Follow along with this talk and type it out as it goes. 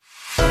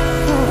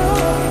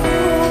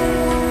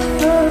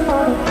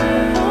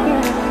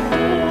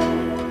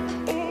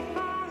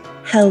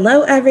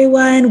Hello,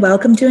 everyone.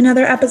 Welcome to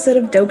another episode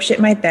of Dope Shit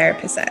My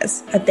Therapist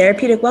Says, a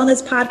therapeutic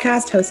wellness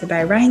podcast hosted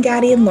by Ryan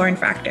Gaddy and Lauren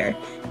Factor.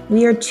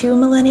 We are two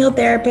millennial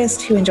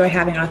therapists who enjoy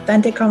having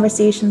authentic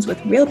conversations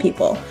with real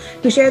people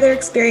who share their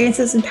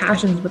experiences and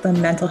passions with a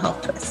mental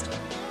health twist.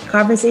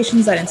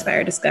 Conversations that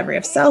inspire discovery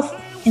of self,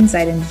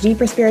 insight into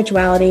deeper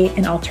spirituality,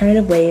 and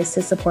alternative ways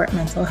to support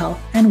mental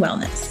health and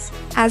wellness.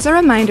 As a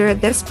reminder,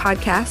 this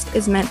podcast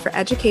is meant for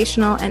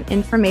educational and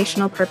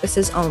informational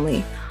purposes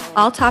only.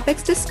 All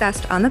topics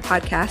discussed on the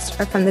podcast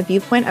are from the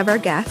viewpoint of our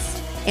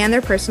guests and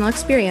their personal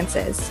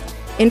experiences.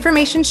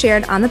 Information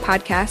shared on the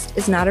podcast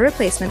is not a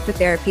replacement for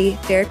therapy,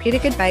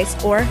 therapeutic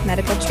advice, or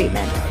medical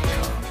treatment.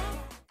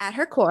 At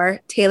her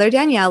core, Taylor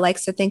Danielle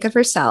likes to think of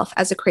herself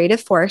as a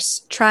creative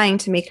force trying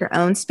to make her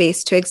own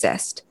space to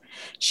exist.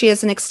 She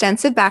has an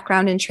extensive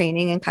background in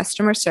training and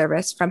customer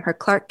service from her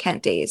Clark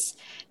Kent days.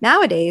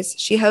 Nowadays,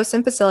 she hosts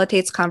and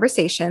facilitates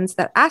conversations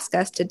that ask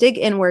us to dig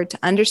inward to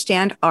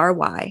understand our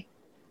why.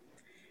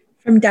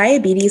 From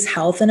diabetes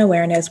health and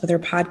awareness with her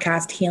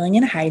podcast, Healing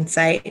in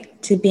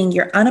Hindsight, to being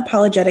your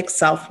unapologetic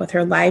self with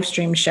her live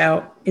stream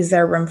show, Is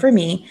There Room for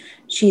Me?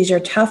 She's your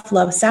tough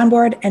love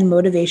soundboard and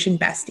motivation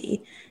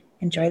bestie.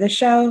 Enjoy the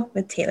show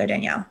with Taylor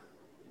Danielle.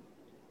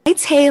 Hi,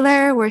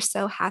 Taylor. We're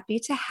so happy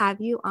to have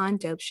you on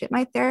Dope Shit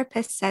My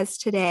Therapist Says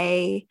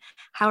today.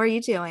 How are you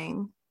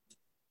doing?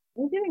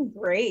 I'm doing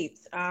great.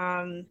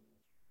 And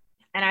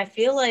I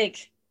feel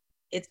like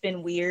it's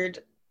been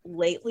weird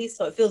lately,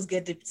 so it feels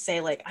good to say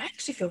like I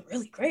actually feel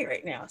really great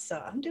right now, so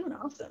I'm doing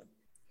awesome.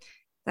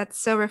 That's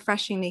so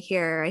refreshing to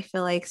hear. I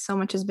feel like so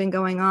much has been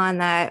going on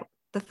that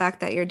the fact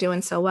that you're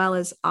doing so well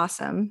is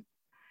awesome.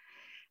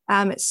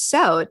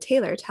 So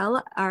Taylor,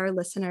 tell our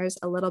listeners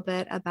a little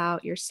bit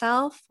about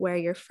yourself, where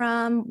you're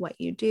from, what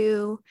you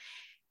do,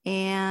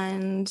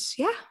 and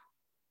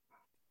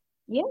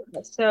Yeah,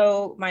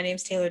 so my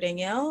name's Taylor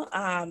Danielle.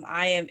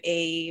 I am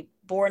a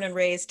born and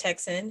raised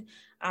Texan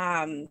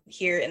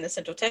here in the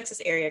Central Texas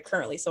area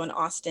currently, so in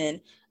Austin,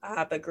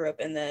 but grew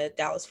up in the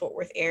Dallas-Fort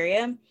Worth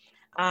area.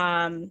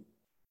 I'm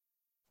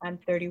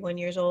 31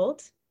 years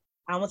old.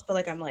 I almost feel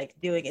like I'm like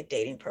doing a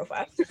dating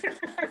profile.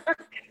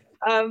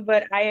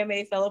 But I am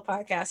a fellow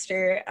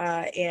podcaster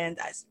and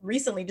I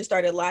recently just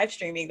started live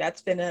streaming.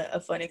 That's been a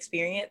fun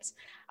experience.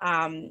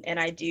 And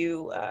I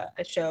do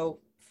a show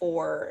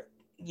for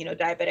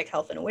diabetic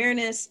health and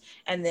awareness.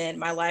 And then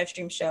my live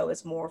stream show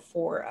is more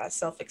for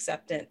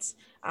self-acceptance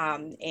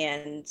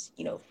and,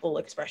 full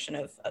expression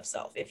of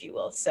self, if you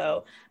will.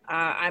 So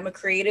I'm a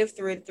creative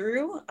through and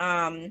through,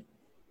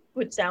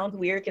 which sounds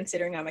weird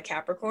considering I'm a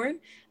Capricorn.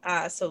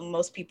 So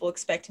most people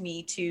expect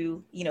me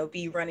to,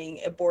 be running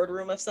a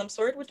boardroom of some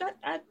sort, which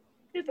I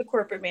did the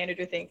corporate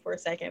manager thing for a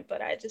second,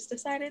 but I just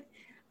decided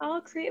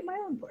I'll create my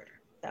own boardroom.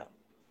 So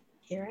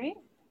here I am.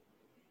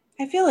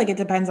 I feel like it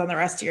depends on the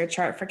rest of your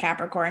chart for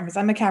Capricorn, because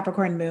I'm a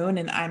Capricorn moon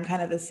and I'm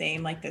kind of the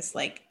same, like this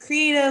like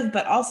creative,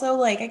 but also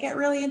like I get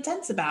really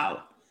intense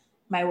about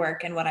my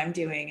work and what I'm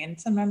doing and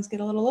sometimes get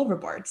a little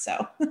overboard.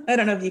 So I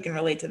don't know if you can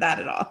relate to that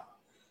at all.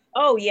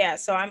 Oh yeah,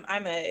 so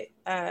I'm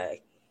a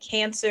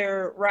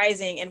Cancer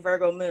rising and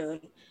Virgo moon.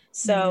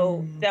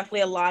 So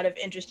definitely a lot of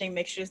interesting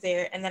mixtures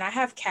there. And then I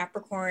have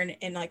Capricorn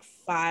in like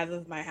 5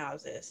 of my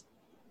houses.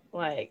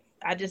 Like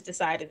I just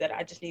decided that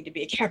I just need to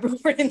be a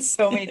Capricorn in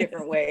so many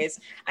different ways.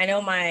 I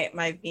know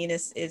my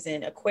Venus is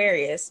in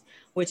Aquarius,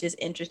 which is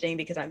interesting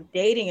because I'm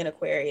dating an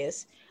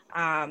Aquarius.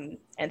 And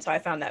so I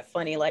found that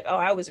funny, like, oh,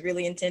 I was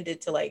really intended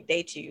to like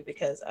date you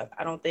because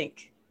I don't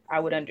think I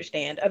would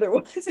understand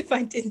otherwise if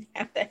I didn't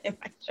have that in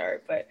my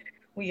chart. But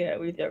we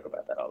joke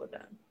about that all the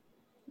time.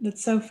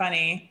 That's so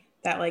funny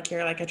that like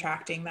you're like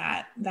attracting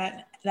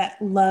that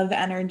love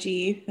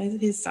energy.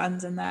 His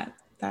son's in that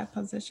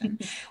position.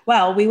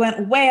 Well, we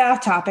went way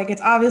off topic.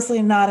 It's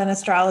obviously not an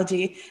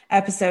astrology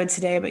episode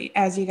today, but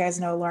as you guys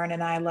know, Lauren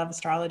and I love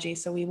astrology,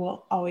 so we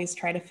will always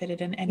try to fit it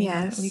in any way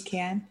that we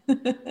can.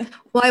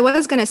 Well, I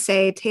was going to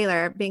say,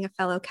 Taylor, being a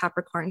fellow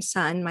Capricorn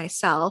sun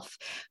myself,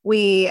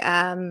 we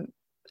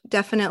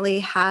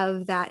definitely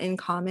have that in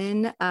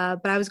common.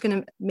 But I was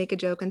going to make a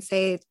joke and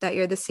say that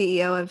you're the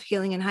CEO of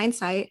Healing in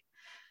Hindsight.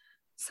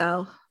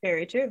 So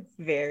very true.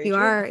 Very you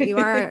true. You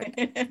are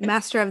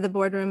master of the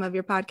boardroom of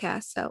your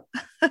podcast. So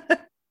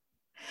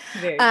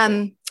very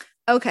true.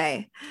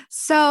 Okay.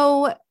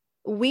 So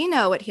we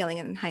know what Healing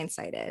in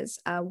Hindsight is.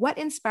 What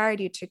inspired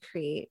you to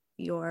create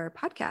your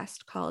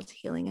podcast called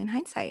Healing in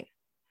Hindsight?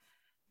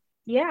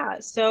 Yeah.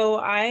 So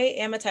I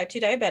am a type 2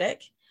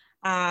 diabetic.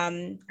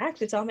 I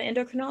actually saw my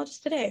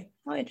endocrinologist today.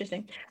 How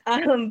interesting.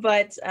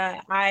 But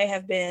I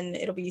have been,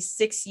 it'll be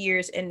 6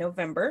 years in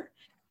November.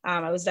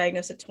 I was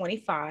diagnosed at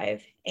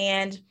 25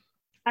 and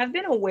I've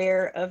been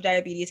aware of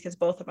diabetes because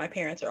both of my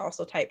parents are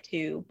also type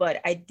 2,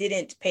 but I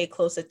didn't pay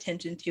close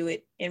attention to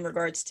it in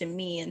regards to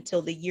me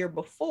until the year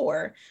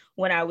before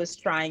when I was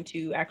trying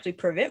to actually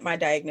prevent my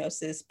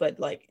diagnosis, but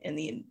like in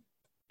the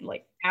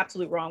like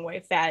absolute wrong way,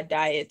 fad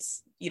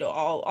diets,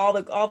 all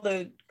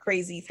the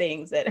crazy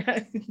things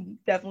that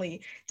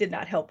definitely did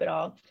not help at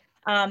all.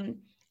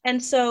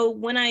 And so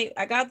when I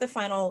got the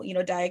final,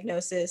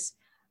 diagnosis,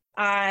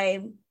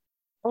 I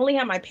only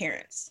had my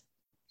parents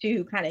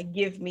to kind of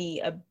give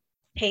me a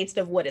taste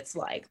of what it's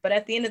like. But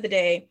at the end of the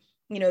day,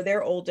 you know,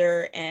 they're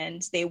older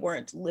and they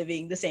weren't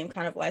living the same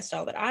kind of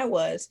lifestyle that I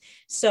was.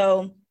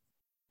 So,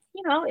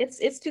 you know,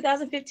 it's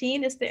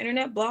 2015. It's the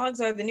internet. Blogs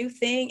are the new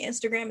thing.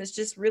 Instagram is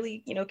just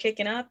really, you know,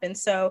 kicking up. And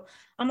so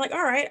I'm like,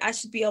 all right, I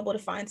should be able to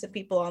find some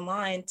people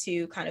online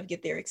to kind of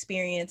get their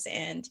experience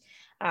and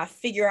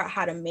figure out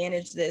how to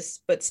manage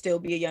this, but still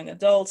be a young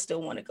adult,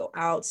 still want to go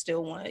out,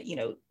 still want to, you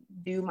know,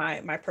 do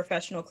my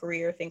professional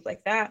career, things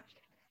like that.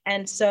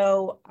 And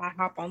so I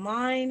hop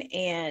online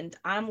and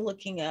I'm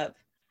looking up,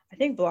 I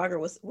think Blogger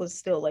was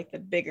still like the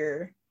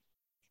bigger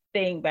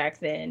thing back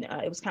then.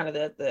 It was kind of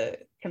the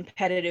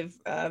competitive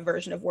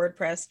version of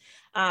WordPress.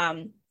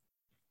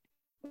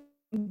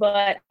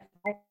 But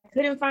I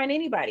couldn't find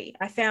anybody.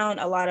 I found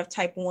a lot of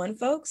type 1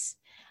 folks.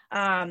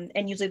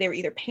 And usually they were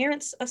either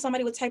parents of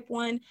somebody with type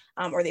 1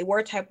 or they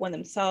were type 1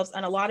 themselves.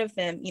 And a lot of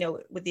them, you know,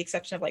 with the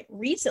exception of like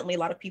recently, a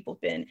lot of people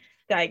have been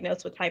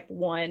diagnosed with type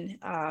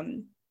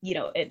 1, you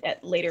know,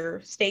 at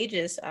later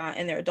stages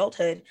in their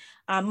adulthood.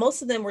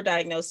 Most of them were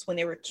diagnosed when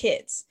they were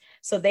kids.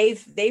 So they've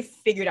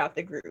figured out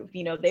the groove.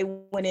 You know, they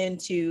went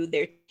into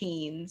their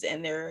teens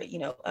and their, you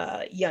know,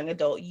 young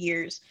adult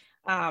years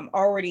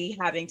already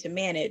having to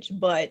manage.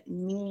 But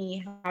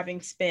me having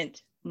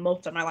spent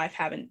most of my life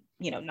having,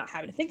 you know, not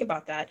having to think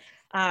about that,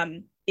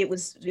 it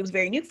was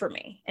very new for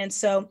me. And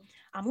so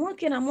I'm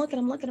looking, I'm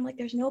like,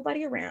 there's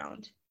nobody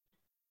around.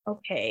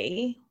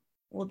 Okay,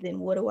 well then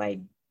what do I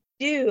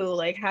do?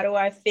 Like, how do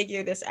I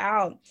figure this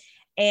out?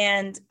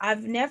 And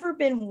I've never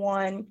been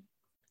one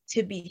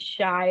to be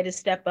shy to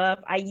step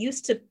up. I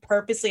used to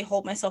purposely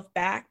hold myself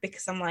back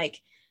because I'm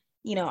like,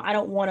 you know, I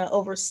don't want to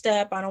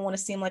overstep. I don't want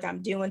to seem like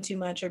I'm doing too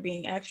much or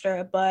being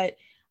extra, but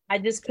I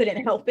just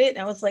couldn't help it. And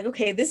I was like,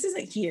 okay, this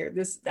isn't here.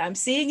 I'm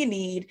seeing a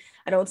need.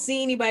 I don't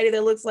see anybody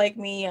that looks like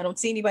me. I don't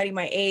see anybody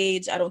my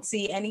age. I don't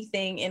see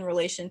anything in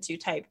relation to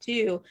type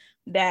 2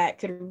 that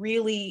could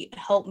really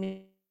help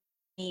me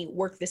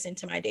work this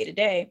into my day to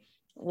day.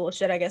 Well,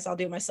 shit, I guess I'll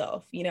do it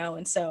myself, you know?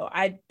 And so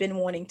I'd been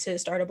wanting to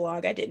start a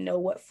blog. I didn't know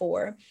what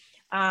for.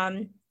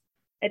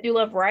 I do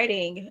love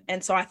writing.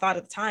 And so I thought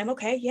at the time,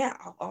 okay, yeah,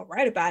 I'll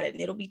write about it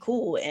and it'll be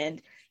cool.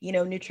 And, you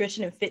know,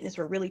 nutrition and fitness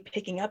were really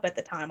picking up at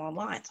the time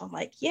online. So I'm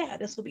like, yeah,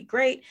 this will be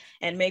great.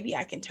 And maybe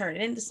I can turn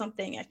it into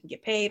something, I can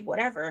get paid,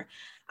 whatever.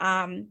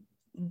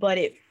 But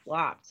it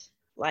flopped,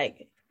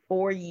 like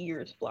 4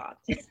 years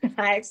flopped.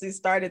 I actually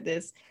started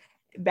this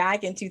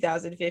back in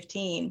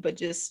 2015, but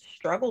just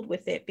struggled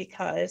with it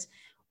because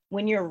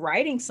when you're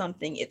writing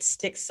something, it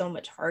sticks so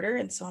much harder.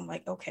 And so I'm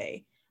like,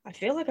 okay, I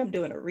feel like I'm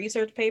doing a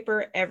research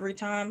paper every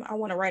time I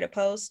want to write a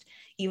post,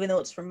 even though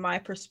it's from my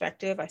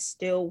perspective. I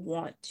still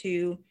want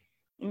to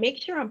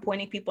make sure I'm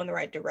pointing people in the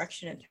right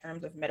direction in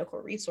terms of medical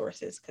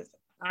resources, because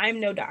I'm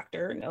no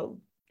doctor, no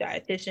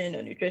dietitian, no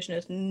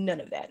nutritionist,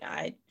 none of that.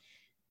 I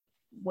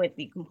went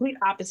the complete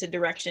opposite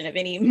direction of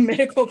any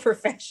medical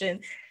profession.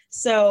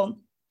 So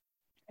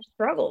I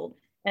struggled.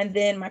 And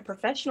then my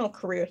professional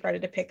career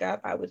started to pick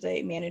up. I was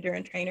a manager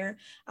and trainer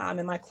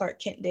in my Clark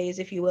Kent days,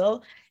 if you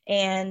will.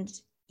 And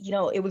you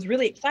know, it was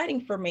really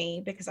exciting for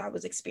me because I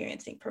was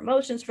experiencing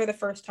promotions for the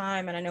first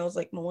time. And I know it's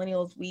like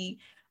millennials, we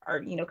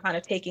are, you know, kind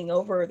of taking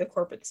over the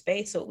corporate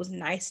space. So it was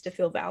nice to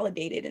feel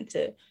validated and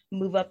to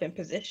move up in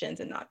positions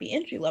and not be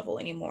entry level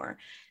anymore.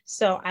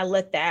 So I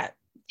let that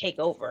take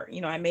over. You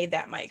know, I made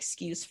that my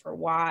excuse for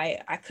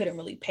why I couldn't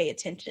really pay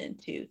attention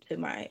to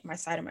my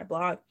side of my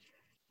blog.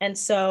 And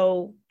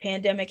so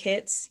pandemic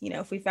hits, you know,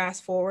 if we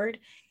fast forward,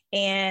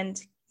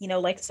 and, you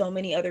know, like so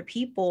many other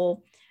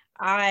people,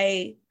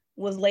 I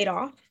was laid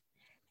off.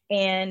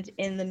 And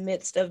in the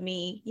midst of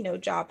me, you know,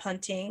 job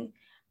hunting,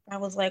 I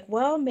was like,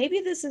 well, maybe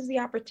this is the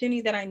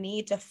opportunity that I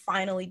need to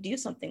finally do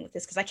something with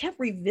this. Because I kept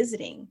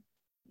revisiting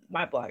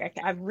my blog.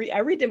 I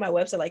redid my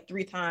website like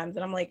 3 times.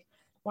 And I'm like,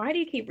 why do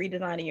you keep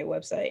redesigning your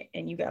website?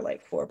 And you got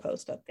like 4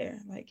 posts up there.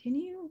 I'm like, can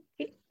you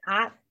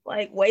not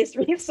like waste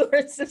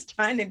resources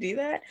trying to do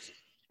that?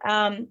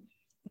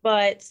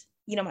 But,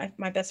 you know,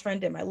 my best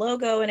friend did my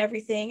logo and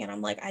everything. And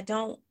I'm like, I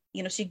don't,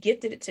 you know, she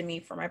gifted it to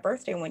me for my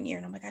birthday one year.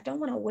 And I'm like, I don't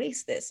want to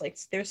waste this. Like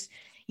there's,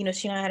 you know,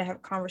 she and I had to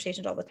have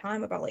conversations all the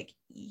time about like,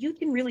 you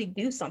can really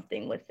do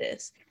something with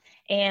this.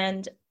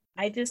 And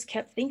I just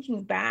kept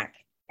thinking back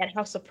at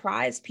how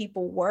surprised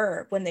people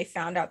were when they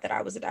found out that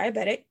I was a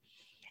diabetic,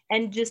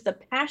 and just the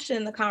passion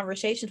and the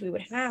conversations we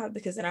would have,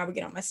 because then I would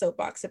get on my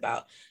soapbox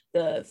about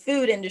the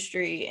food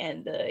industry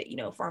and the, you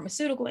know,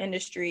 pharmaceutical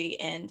industry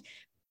and,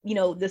 you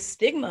know, the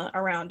stigma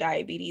around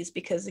diabetes,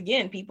 because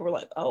again, people were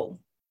like, oh,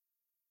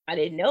 I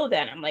didn't know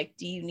that. I'm like,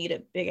 do you need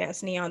a big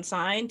ass neon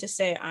sign to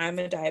say I'm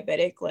a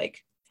diabetic?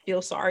 Like,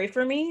 feel sorry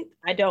for me?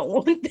 I don't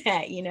want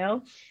that, you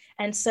know?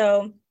 And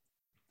so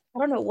I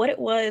don't know what it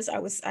was.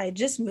 I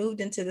just moved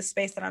into the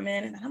space that I'm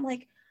in, and I'm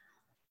like,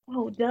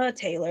 oh, duh,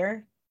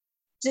 Taylor,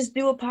 just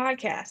do a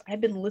podcast.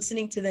 I've been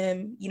listening to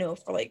them, you know,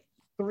 for like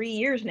 3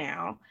 years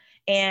now.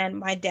 And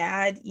my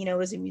dad, you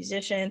know, is a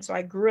musician. So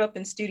I grew up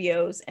in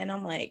studios, and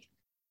I'm like,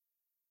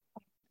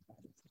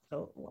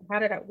 so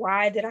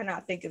why did I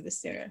not think of this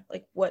sooner?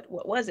 Like, what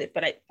was it?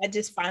 But I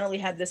just finally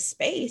had this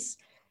space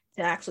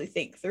to actually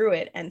think through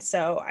it. And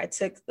so I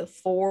took the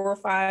 4 or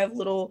 5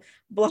 little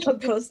blog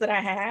posts that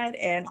I had,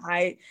 and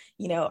I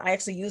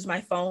actually used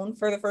my phone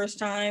for the first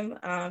time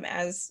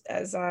as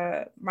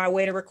my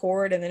way to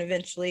record, and then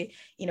eventually,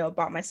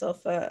 bought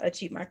myself a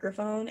cheap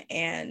microphone.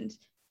 And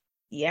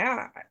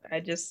yeah,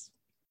 I just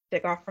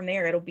took off from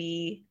there. It'll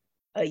be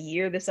a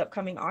year this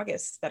upcoming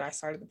August that I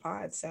started the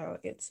pod. So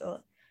it's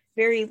a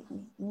very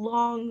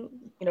long,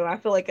 I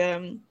feel like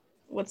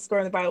what's the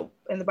story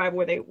in the Bible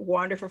where they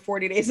wander for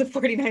 40 days and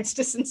 40 nights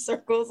just in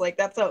circles. Like,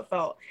 that's how it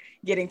felt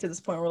getting to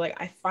this point where,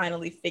 like, I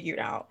finally figured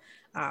out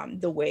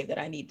the way that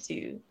I need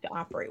to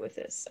operate with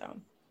this. So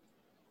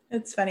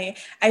it's funny.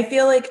 I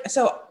feel like,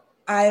 so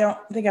I don't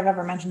think I've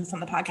ever mentioned this on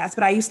the podcast,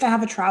 but I used to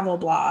have a travel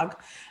blog.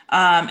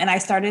 And I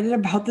started it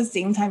about the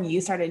same time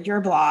you started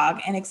your blog,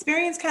 and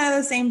experienced kind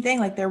of the same thing.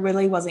 Like, there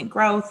really wasn't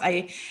growth.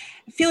 I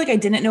feel like I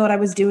didn't know what I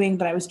was doing,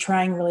 but I was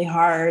trying really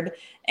hard,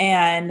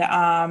 and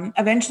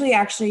eventually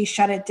actually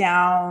shut it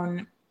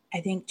down.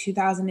 I think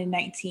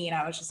 2019,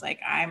 I was just like,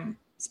 I'm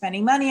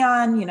spending money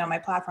on, my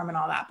platform and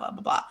all that, blah,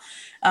 blah,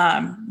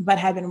 blah. But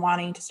had been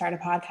wanting to start a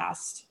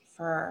podcast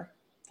for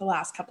the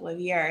last couple of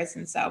years.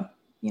 And so,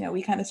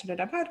 we kind of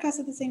started a podcast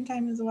at the same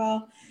time as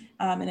well.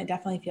 And it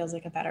definitely feels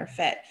like a better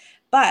fit.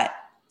 But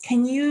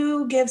can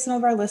you give some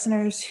of our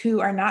listeners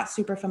who are not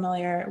super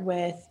familiar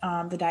with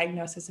the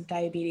diagnosis of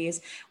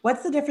diabetes,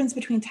 what's the difference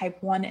between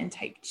type 1 and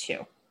type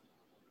 2?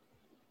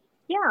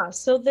 Yeah,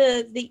 so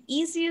the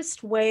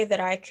easiest way that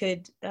I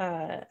could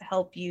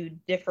help you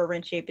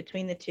differentiate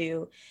between the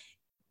two,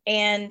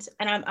 and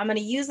I'm going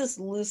to use this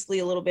loosely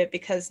a little bit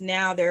because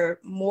now there are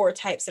more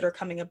types that are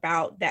coming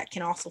about that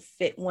can also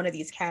fit one of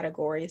these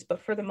categories.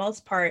 But for the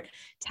most part,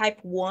 type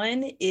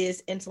 1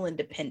 is insulin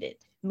dependent,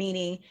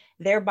 meaning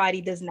their body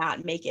does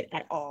not make it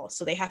at all.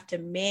 So they have to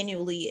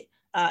manually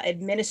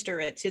administer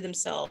it to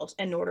themselves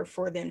in order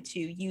for them to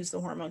use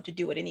the hormone to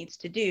do what it needs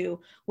to do,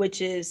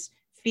 which is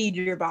feed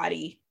your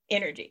body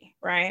energy,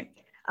 right?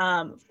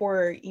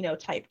 For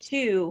type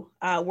 2,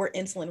 we're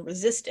insulin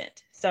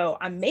resistant. So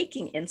I'm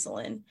making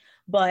insulin,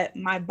 but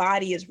my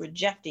body is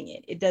rejecting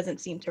it. It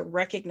doesn't seem to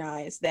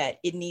recognize that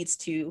it needs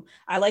to.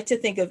 I like to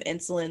think of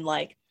insulin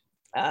like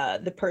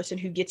the person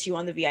who gets you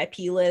on the VIP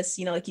list,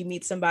 like you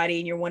meet somebody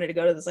and you're wanting to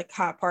go to this like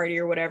hot party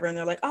or whatever, and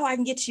they're like, oh, I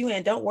can get you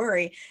in, don't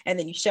worry. And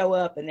then you show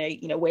up and they,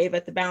 wave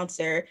at the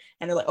bouncer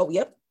and they're like, oh,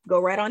 yep,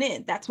 go right on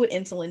in. That's what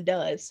insulin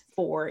does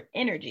for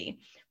energy.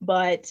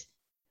 But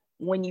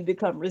when you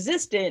become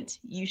resistant,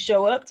 you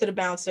show up to the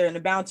bouncer and the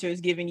bouncer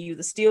is giving you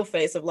the steel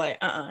face of like,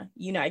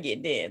 you're not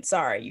getting in.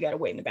 Sorry, you got to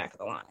wait in the back of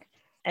the line.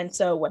 And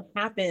so what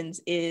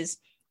happens is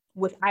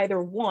with either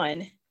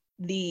one,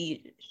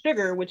 the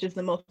sugar, which is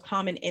the most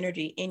common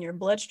energy in your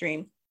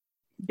bloodstream,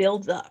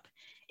 builds up.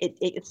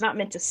 It's not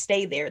meant to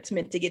stay there. It's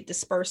meant to get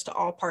dispersed to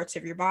all parts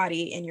of your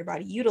body, and your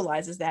body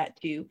utilizes that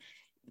to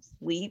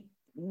sleep,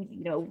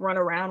 run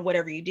around,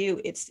 whatever you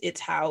do. It's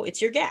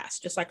your gas,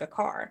 just like a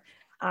car.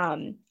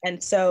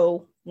 And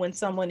so when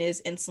someone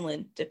is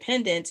insulin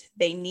dependent,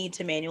 they need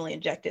to manually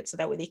inject it so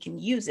that way they can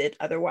use it.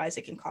 Otherwise,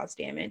 it can cause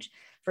damage.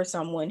 For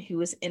someone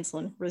who is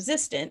insulin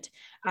resistant,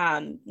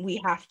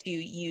 we have to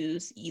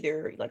use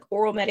either like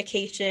oral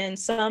medication.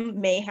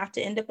 Some may have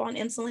to end up on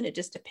insulin. It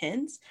just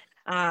depends.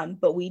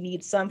 But we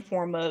need some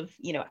form of,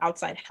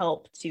 outside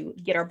help to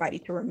get our body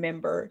to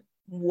remember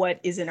what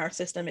is in our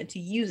system and to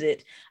use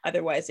it.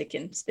 Otherwise, it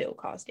can still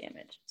cause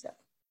damage. So.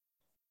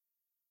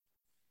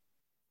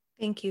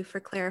 Thank you for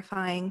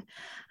clarifying.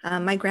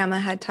 My grandma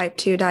had type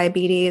 2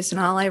 diabetes,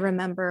 and all I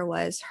remember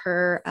was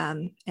her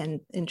and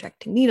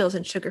injecting needles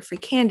and sugar-free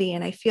candy.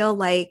 And I feel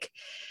like,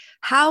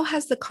 how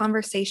has the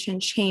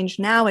conversation changed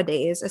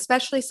nowadays,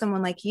 especially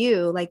someone like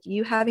you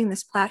having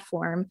this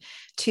platform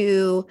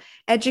to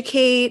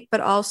educate,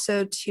 but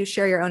also to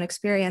share your own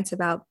experience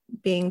about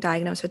being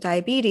diagnosed with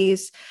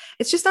diabetes?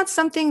 It's just not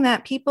something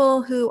that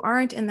people who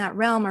aren't in that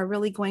realm are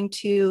really going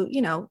to,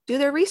 do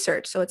their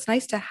research. So it's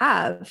nice to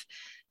have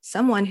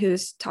someone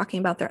who's talking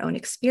about their own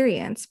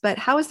experience. But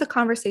how has the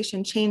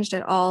conversation changed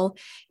at all,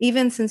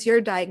 even since your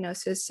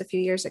diagnosis a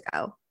few years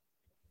ago?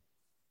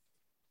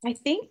 I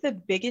think the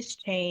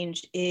biggest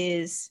change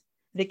is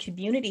the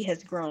community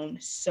has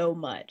grown so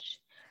much.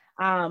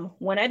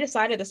 When I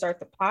decided to start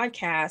the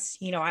podcast,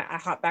 I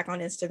hopped back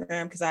on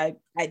Instagram because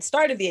I'd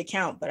started the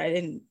account, but I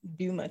didn't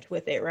do much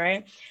with it,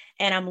 right?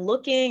 And I'm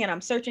looking and I'm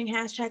searching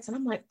hashtags and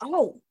I'm like,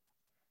 oh,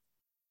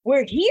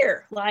 we're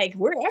here, like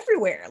we're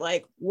everywhere,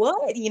 like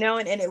what,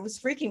 and it was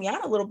freaking me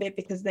out a little bit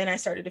because then I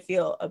started to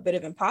feel a bit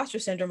of imposter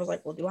syndrome. I was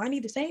like, well, do I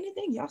need to say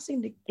anything? Y'all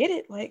seem to get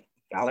it. Like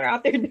y'all are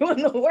out there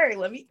doing the work.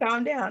 Let me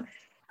calm down.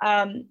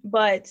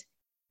 But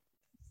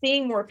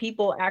seeing more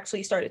people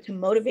actually started to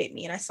motivate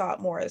me, and I saw it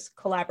more as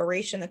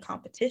collaboration than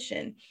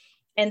competition.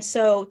 And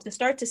so to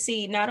start to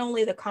see not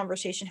only the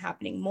conversation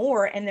happening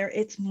more, and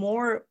it's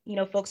more,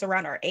 folks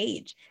around our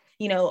age.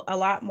 a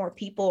lot more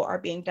people are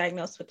being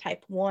diagnosed with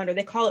type 1, or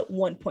they call it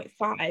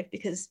 1.5,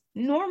 because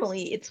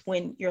normally it's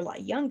when you're a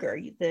lot younger.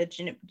 The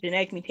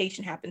genetic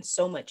mutation happens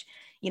so much,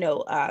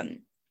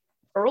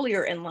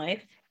 earlier in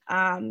life.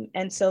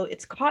 And so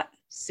it's caught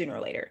sooner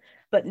or later.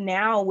 But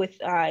now with,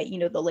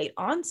 the late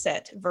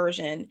onset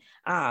version,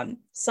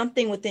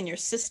 something within your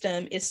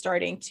system is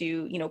starting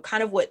to,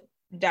 kind of what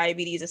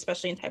diabetes,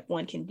 especially in type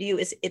 1, can do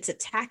is it's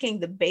attacking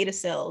the beta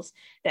cells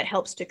that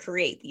helps to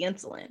create the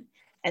insulin.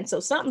 And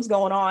so something's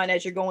going on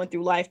as you're going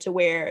through life to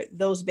where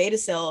those beta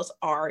cells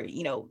are,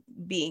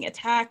 being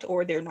attacked,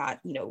 or they're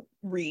not,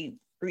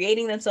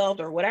 recreating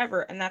themselves or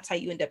whatever. And that's how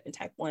you end up in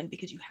type 1,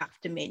 because you have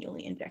to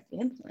manually inject the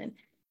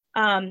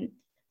insulin.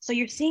 So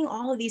you're seeing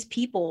all of these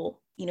people,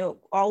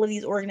 all of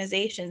these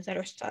organizations that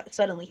are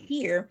suddenly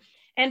here.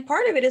 And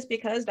part of it is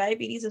because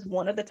diabetes is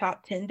one of the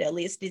top 10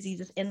 deadliest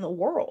diseases in the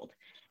world.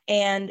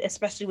 And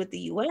especially with the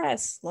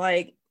US,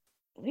 like,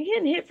 we're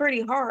getting hit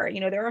pretty hard.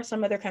 There are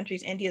some other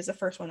countries, India is the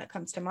first one that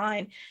comes to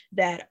mind,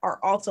 that are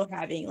also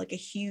having like a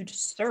huge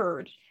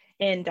surge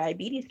in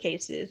diabetes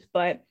cases.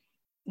 But,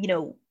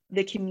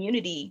 the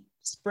community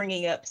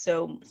springing up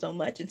so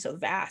much and so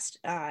vast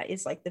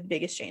is like the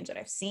biggest change that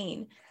I've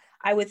seen.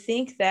 I would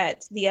think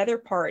that the other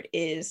part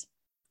is,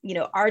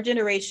 our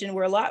generation,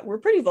 we're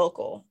pretty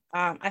vocal.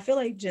 I feel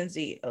like Gen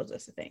Z owes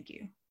us a thank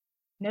you.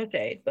 No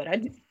shade, but I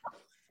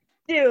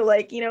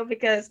do,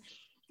 because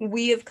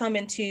we have come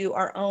into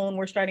our own.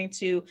 We're starting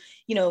to,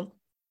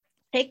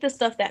 take the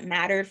stuff that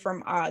mattered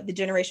from the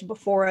generation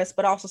before us,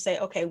 but also say,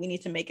 okay, we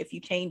need to make a few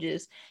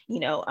changes,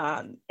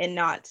 and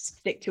not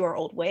stick to our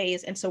old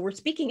ways. And so we're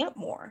speaking up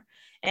more,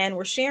 and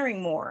we're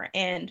sharing more,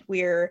 and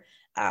we're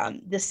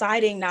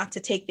deciding not to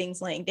take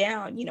things laying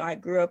down. I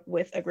grew up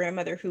with a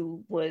grandmother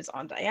who was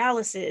on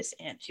dialysis,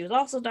 and she was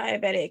also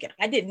diabetic. And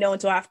I didn't know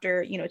until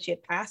after, she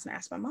had passed, and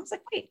asked my mom, I was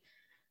like, wait,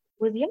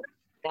 was the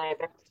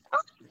diabetic?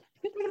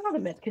 Oh,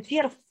 because she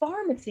had a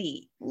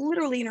pharmacy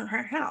literally in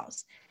her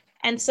house.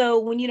 And so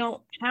when you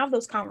don't have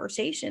those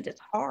conversations, it's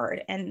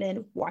hard. And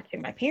then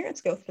watching my parents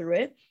go through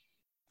it,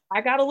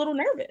 I got a little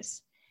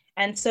nervous.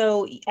 And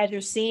so as you're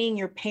seeing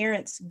your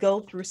parents go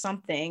through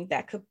something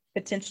that could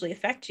potentially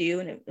affect you,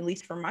 and at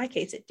least for my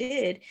case, it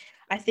did,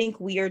 I think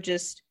we are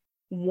just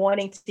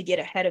wanting to get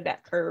ahead of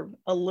that curve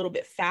a little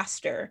bit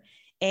faster.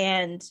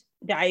 And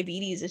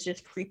diabetes is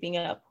just creeping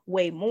up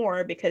way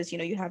more because,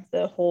 you have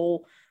the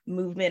whole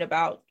movement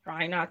about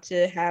trying not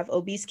to have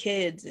obese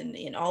kids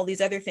and all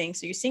these other things.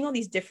 So you're seeing all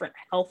these different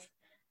health,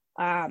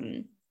 I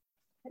don't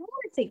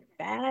want to say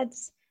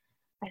fads.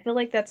 I feel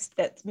like that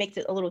makes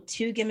it a little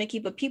too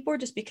gimmicky, but people are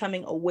just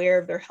becoming aware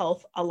of their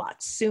health a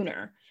lot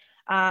sooner.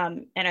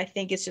 And I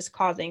think it's just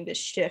causing this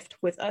shift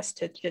with us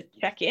to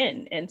check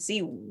in and see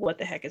what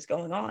the heck is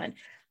going on.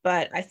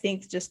 But I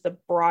think just the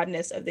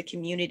broadness of the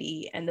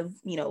community and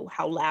the,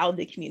 how loud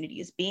the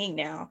community is being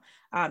now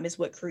is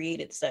what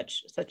created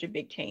such a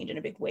big change and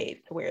a big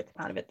wave to where it's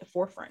kind of at the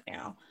forefront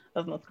now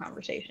of most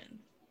conversations.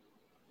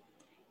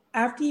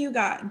 After you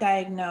got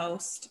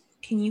diagnosed,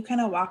 can you kind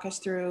of walk us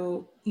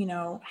through,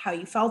 how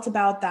you felt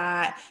about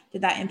that?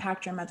 Did that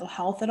impact your mental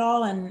health at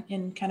all?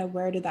 And kind of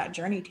where did that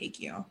journey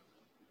take you?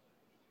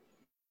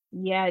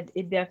 Yeah,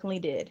 it definitely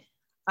did.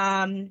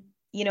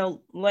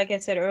 Like I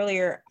said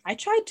earlier, I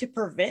tried to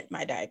prevent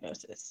my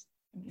diagnosis.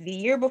 The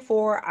year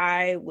before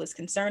I was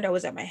concerned, I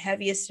was at my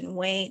heaviest in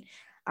weight.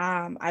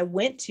 I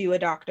went to a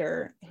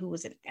doctor who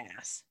was an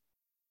ass.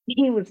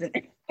 He was an,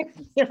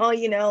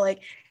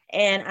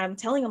 and I'm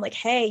telling him like,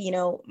 hey,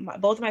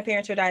 both of my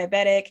parents are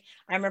diabetic.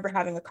 I remember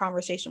having a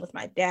conversation with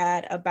my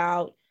dad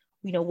about,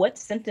 what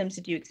symptoms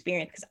did you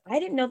experience? Because I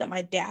didn't know that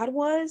my dad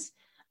was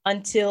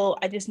until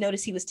I just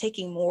noticed he was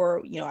taking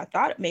more, I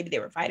thought maybe they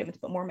were vitamins,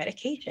 but more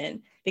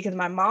medication, because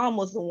my mom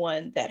was the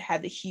one that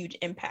had the huge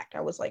impact.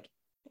 I was like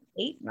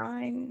 8,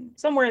 9,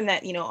 somewhere in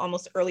that,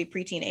 almost early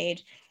preteen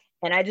age.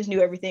 And I just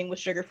knew everything was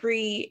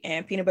sugar-free,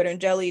 and peanut butter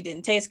and jelly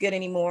didn't taste good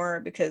anymore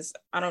because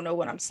I don't know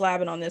what I'm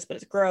slabbing on this, but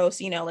it's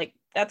gross.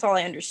 That's all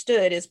I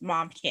understood is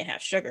mom can't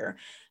have sugar.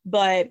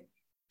 But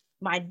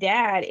my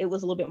dad, it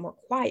was a little bit more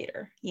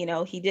quieter.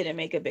 He didn't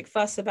make a big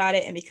fuss about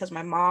it. And because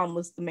my mom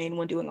was the main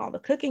one doing all the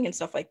cooking and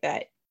stuff like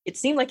that, it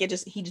seemed like he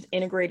just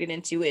integrated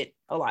into it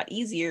a lot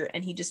easier,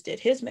 and he just did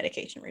his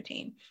medication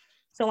routine.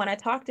 So when I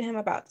talked to him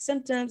about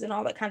symptoms and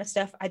all that kind of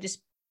stuff, I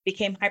just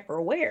became hyper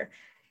aware.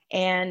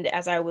 And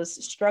as I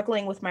was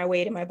struggling with my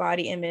weight and my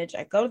body image,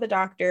 I go to the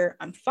doctor,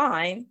 I'm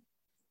fine.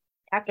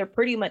 After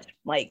pretty much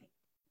like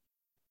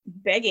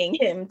begging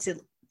him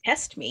to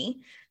test me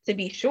to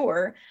be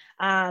sure.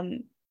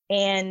 And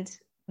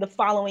the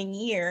following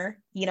year,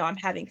 I'm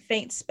having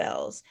faint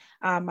spells.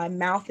 My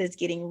mouth is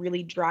getting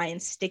really dry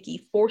and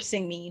sticky,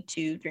 forcing me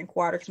to drink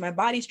water because my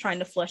body's trying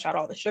to flush out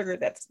all the sugar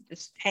that's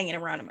just hanging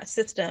around in my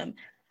system.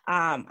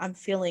 I'm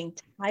feeling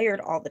tired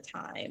all the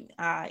time.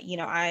 I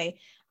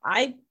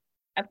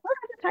feel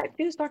like type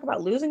 2s talk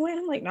about losing weight?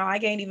 I'm like, no, I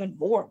gained even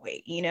more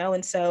weight,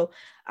 And so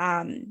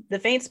the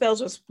faint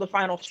spells was the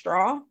final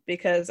straw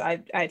because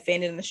I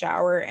fainted in the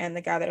shower, and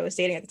the guy that I was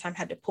dating at the time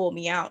had to pull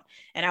me out,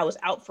 and I was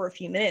out for a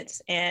few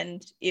minutes,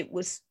 and it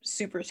was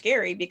super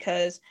scary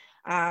because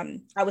I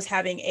was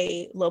having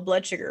a low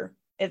blood sugar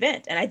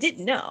event, and I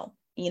didn't know,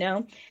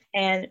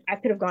 and I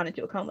could have gone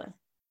into a coma,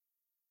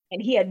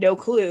 and he had no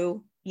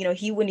clue.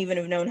 He wouldn't even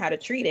have known how to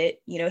treat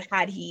it,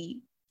 had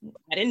he.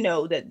 I didn't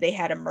know that they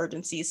had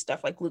emergency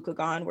stuff like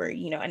glucagon where,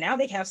 and now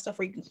they have stuff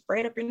where you can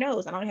spray it up your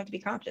nose. I don't have to be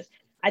conscious.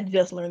 I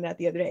just learned that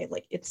the other day.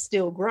 Like, it's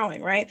still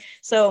growing, right?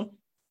 So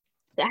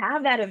to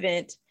have that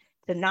event,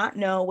 to not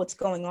know what's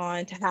going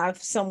on, to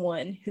have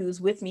someone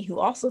who's with me who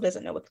also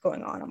doesn't know what's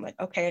going on, I'm like,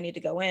 okay, I need to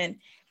go in.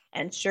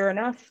 And sure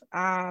enough,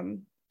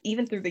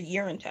 even through the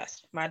urine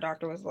test, my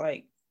doctor was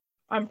like,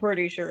 I'm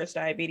pretty sure it's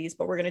diabetes,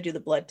 but we're going to do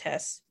the blood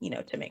tests,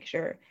 to make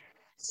sure.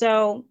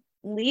 So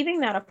leaving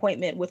that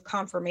appointment with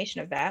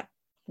confirmation of that,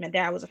 my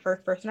dad was the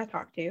first person I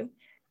talked to.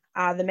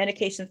 The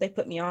medications they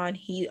put me on,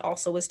 he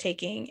also was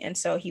taking. And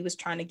so he was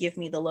trying to give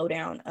me the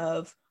lowdown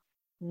of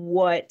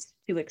what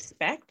to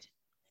expect.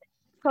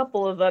 A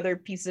couple of other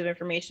pieces of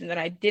information that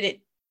I didn't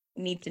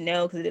need to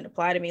know because it didn't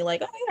apply to me,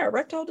 like, oh yeah,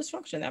 erectile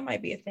dysfunction, that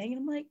might be a thing.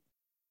 And I'm like,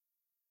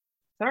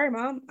 sorry,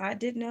 Mom, I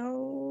didn't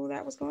know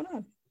that was going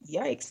on.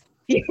 Yikes.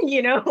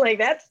 Like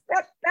that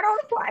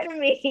don't apply to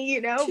me,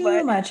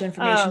 Too much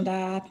information,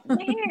 Dad.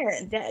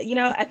 Man,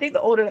 I think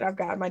the older that I've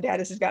gotten, my dad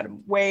has just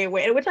gotten way,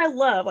 which I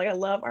love. Like, I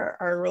love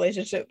our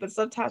relationship, but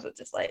sometimes it's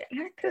just like,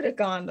 I could have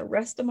gone the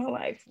rest of my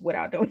life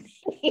without doing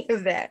any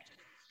of that.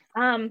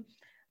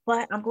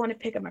 But I'm going to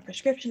pick up my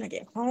prescription. I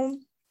get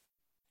home,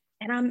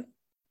 and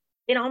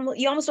you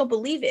almost don't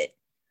believe it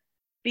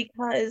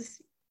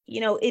because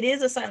it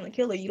is a silent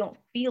killer. You don't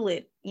feel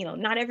it.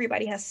 Not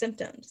everybody has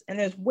symptoms, and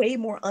there's way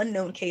more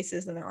unknown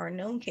cases than there are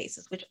known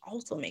cases, which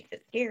also makes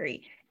it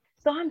scary.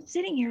 So I'm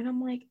sitting here and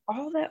I'm like,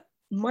 all that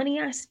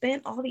money I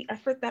spent, all the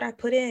effort that I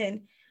put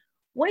in,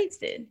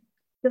 wasted,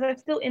 because I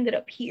still ended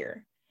up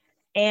here.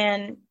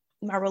 And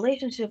my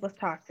relationship was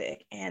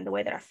toxic, and the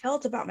way that I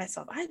felt about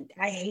myself,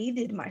 I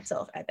hated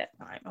myself at that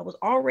time. I was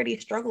already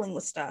struggling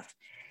with stuff,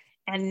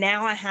 and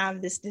now I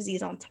have this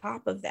disease on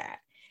top of that.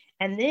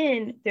 And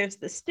then there's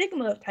the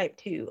stigma of type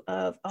 2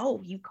 of,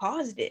 oh, you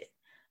caused it.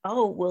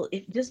 Oh, well,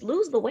 just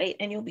lose the weight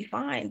and you'll be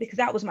fine. Because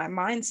that was my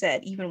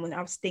mindset, even when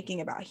I was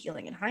thinking about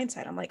healing in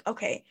hindsight. I'm like,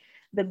 okay,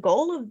 the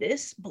goal of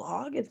this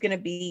blog is going to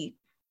be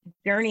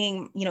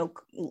journeying,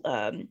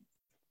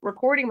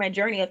 recording my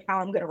journey of how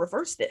I'm going to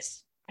reverse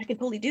this. I can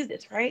totally do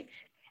this, right?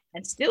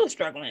 And still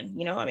struggling,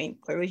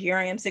 clearly here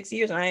I am 6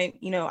 years and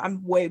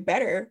I'm way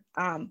better.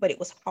 But it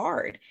was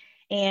hard.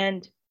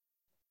 And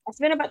I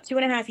spent about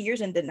 2.5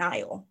 years in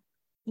denial.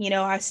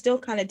 I still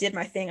kind of did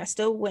my thing. I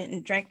still went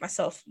and drank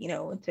myself,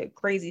 into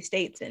crazy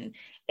states and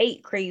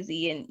ate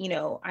crazy. And,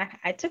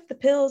 I took the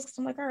pills because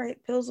I'm like, all right,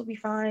 pills will be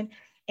fine.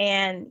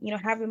 And,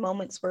 having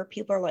moments where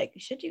people are like,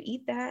 should you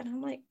eat that? And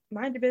I'm like,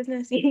 mind your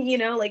business.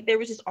 Like there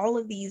was just all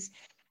of these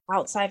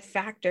outside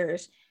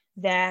factors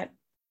that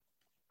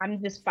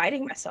I'm just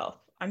fighting myself.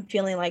 I'm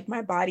feeling like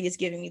my body is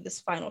giving me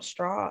this final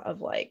straw of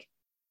like,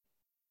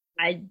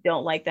 I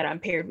don't like that I'm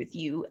paired with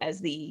you as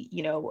the,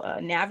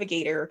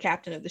 navigator or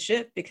captain of the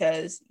ship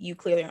because you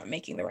clearly aren't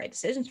making the right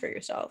decisions for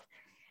yourself.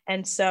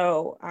 And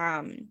so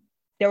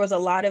there was a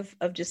lot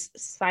of just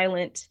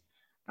silent,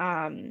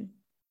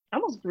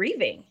 almost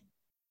grieving,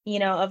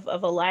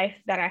 of a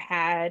life that I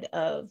had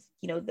of,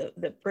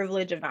 the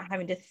privilege of not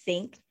having to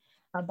think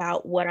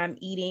about what I'm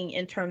eating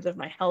in terms of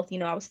my health.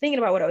 I was thinking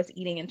about what I was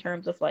eating in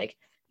terms of like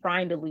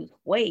trying to lose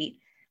weight,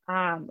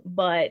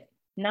 but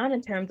not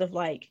in terms of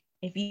like,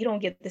 if you don't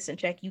get this in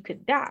check, you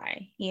could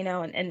die,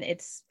 and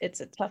it's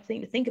a tough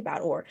thing to think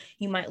about, or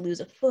you might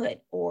lose a foot,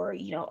 or,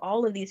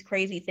 all of these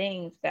crazy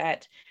things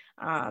that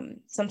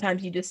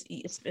sometimes you just,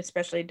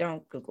 especially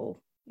don't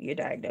Google your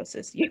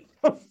diagnosis,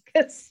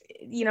 because,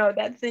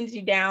 that sends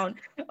you down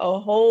a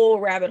whole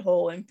rabbit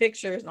hole and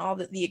pictures and all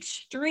the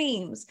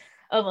extremes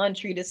of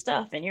untreated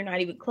stuff. And you're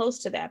not even close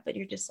to that, but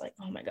you're just like,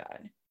 oh my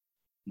God,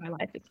 my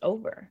life is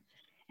over.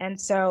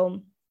 And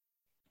so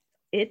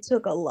it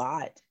took a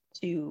lot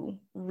to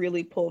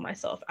really pull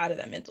myself out of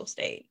that mental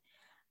state,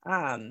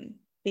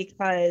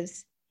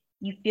 because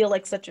you feel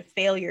like such a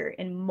failure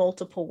in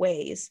multiple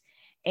ways.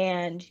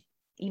 And,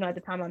 at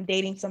the time I'm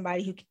dating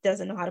somebody who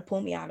doesn't know how to pull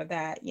me out of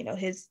that,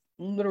 his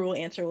literal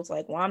answer was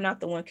like, well, I'm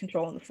not the one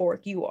controlling the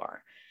fork, you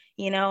are,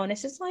 and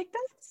it's just like,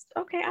 that's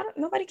okay.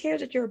 Nobody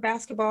cares that you're a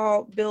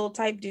basketball build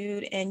type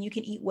dude and you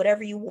can eat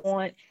whatever you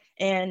want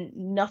and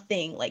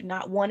nothing, like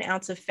not 1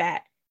 ounce of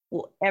fat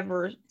will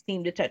ever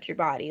seem to touch your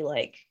body.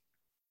 Like,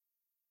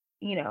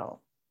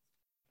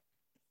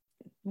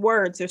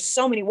 words, there's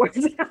so many words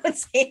that I would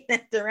say in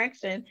that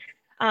direction.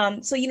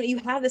 So, you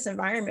have this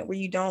environment where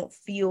you don't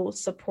feel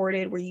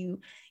supported, where you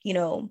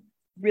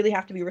really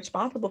have to be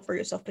responsible for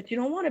yourself, but you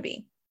don't want to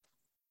be.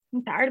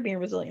 I'm tired of being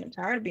resilient. I'm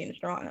tired of being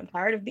strong. I'm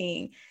tired of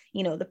being,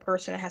 the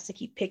person that has to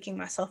keep picking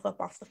myself up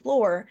off the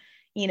floor,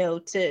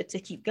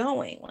 to keep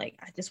going. Like,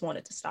 I just want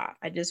it to stop.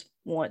 I just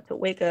want to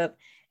wake up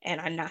and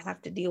I not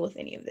have to deal with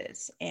any of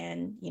this.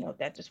 And,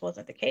 that just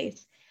wasn't the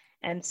case.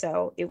 And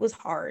so it was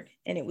hard.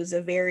 And it was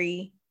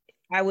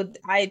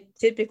I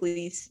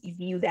typically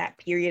view that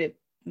period of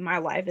my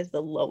life as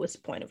the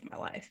lowest point of my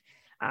life,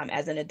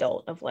 as an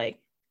adult, of like,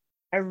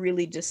 I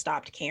really just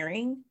stopped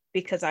caring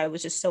because I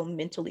was just so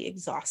mentally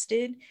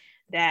exhausted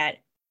that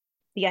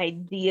the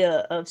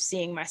idea of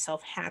seeing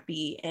myself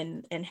happy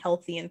and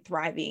healthy and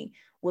thriving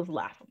was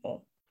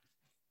laughable.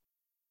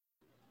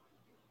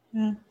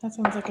 Yeah, that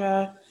sounds like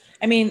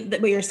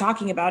what you're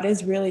talking about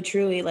is really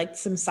truly like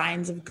some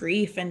signs of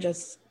grief, and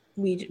just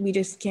we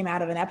just came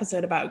out of an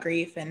episode about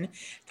grief and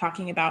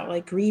talking about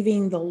like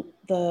grieving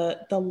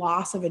the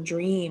loss of a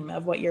dream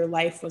of what your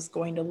life was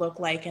going to look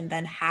like and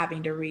then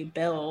having to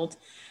rebuild.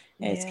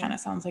 It kind of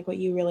sounds like what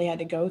you really had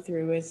to go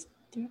through is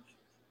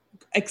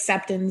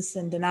acceptance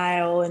and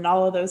denial and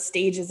all of those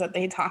stages that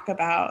they talk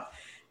about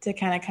to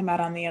kind of come out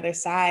on the other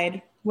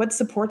side. What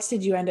supports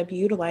did you end up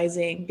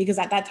utilizing? Because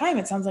at that time,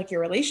 it sounds like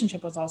your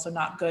relationship was also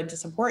not good to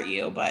support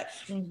you, but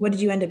what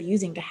did you end up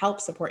using to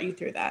help support you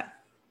through that?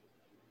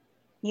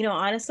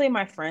 Honestly,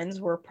 my friends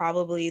were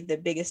probably the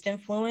biggest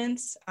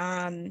influence.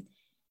 The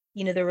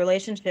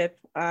relationship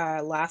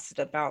lasted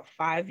about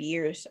 5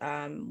 years,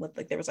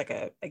 with there was like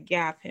a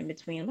gap in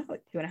between,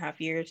 like 2.5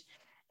 years.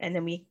 And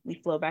then we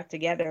flew back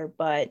together.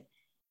 But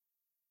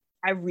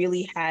I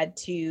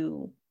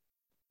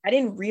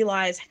didn't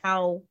realize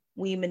how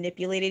we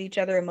manipulated each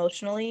other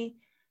emotionally,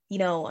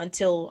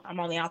 until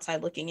I'm on the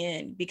outside looking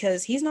in,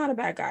 because he's not a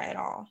bad guy at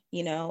all,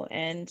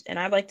 and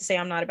I'd like to say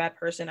I'm not a bad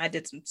person. I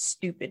did some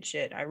stupid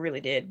shit. I really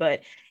did.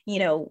 But,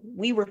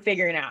 we were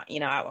figuring out,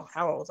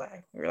 how old was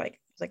I? We were like, it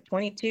was like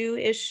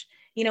 22-ish,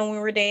 when we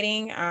were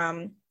dating,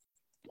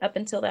 up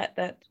until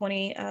that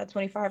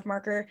 25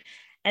 marker.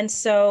 And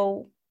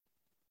so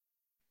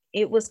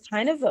it was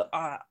kind of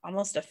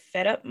almost a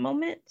fed up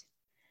moment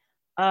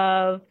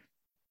of,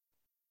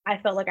 I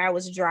felt like I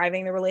was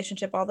driving the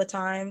relationship all the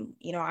time.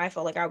 I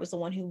felt like I was the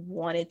one who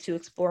wanted to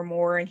explore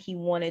more, and he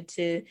wanted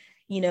to,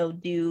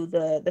 do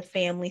the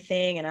family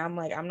thing. And I'm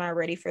like, I'm not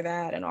ready for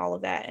that and all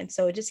of that. And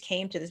so it just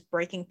came to this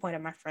breaking point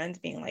of my friends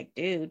being like,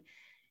 dude,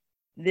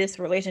 this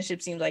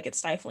relationship seems like it's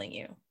stifling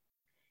you.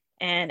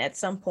 And at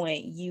some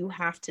point you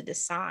have to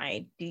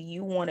decide, do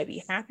you want to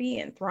be happy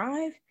and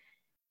thrive?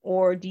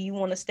 Or do you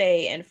want to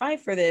stay and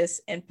fight for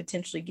this and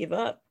potentially give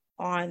up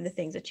on the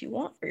things that you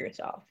want for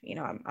yourself?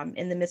 I'm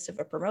in the midst of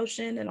a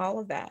promotion and all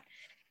of that.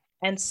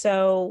 And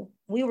so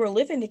we were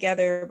living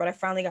together, but I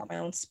finally got my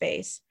own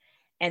space.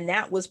 And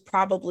that was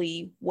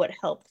probably what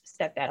helped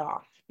set that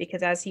off,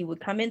 because as he would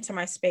come into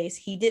my space,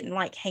 he didn't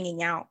like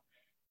hanging out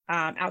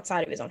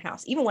outside of his own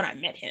house. Even when I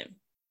met him,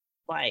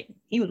 like,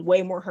 he was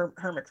way more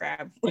hermit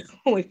crab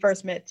when we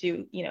first met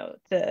to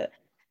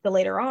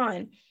later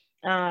on.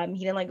 He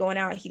didn't like going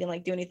out. He didn't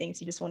like doing anything. So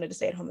he just wanted to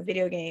stay at home and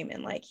video game.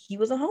 And like, he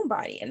was a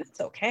homebody, and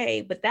that's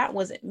okay, but that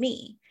wasn't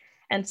me.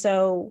 And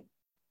so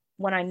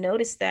when I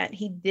noticed that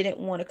he didn't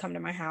want to come to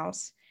my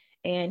house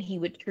and he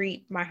would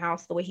treat my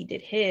house the way he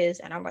did his,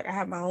 and I'm like, I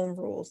have my own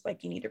rules,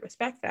 like, you need to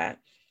respect that.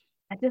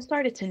 I just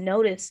started to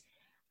notice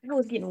I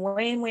was getting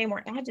way and way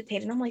more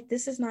agitated. I'm like,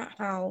 this is not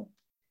how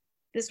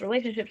this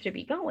relationship should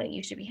be going.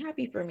 You should be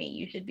happy for me.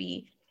 You should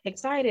be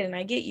excited. And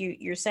I get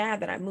you're sad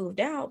that I moved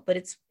out, but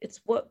it's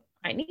what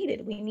I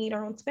needed. We need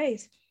our own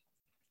space.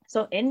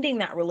 So ending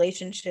that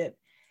relationship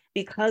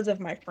because of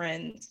my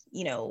friends,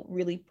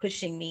 really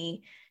pushing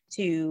me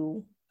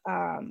to,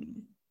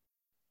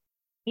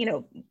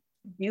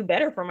 do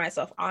better for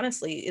myself,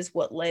 honestly, is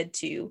what led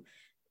to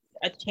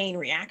a chain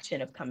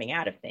reaction of coming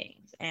out of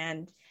things.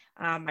 And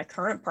my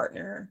current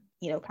partner,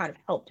 kind of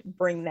helped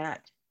bring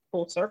that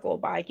full circle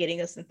by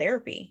getting us in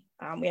therapy.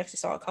 We actually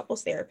saw a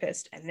couples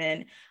therapist, and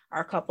then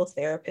our couples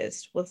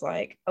therapist was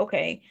like,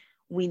 okay,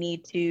 we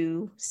need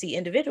to see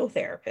individual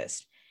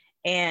therapists.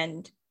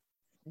 And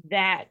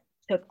that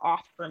took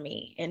off for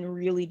me, and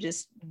really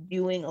just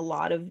doing a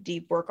lot of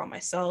deep work on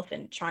myself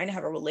and trying to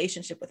have a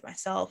relationship with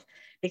myself,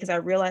 because I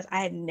realized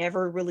I had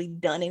never really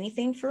done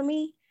anything for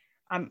me.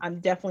 I'm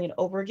definitely an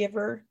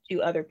overgiver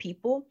to other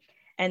people.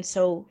 And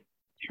so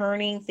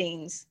turning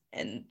things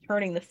and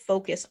turning the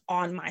focus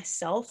on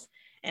myself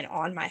and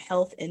on my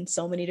health in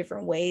so many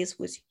different ways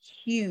was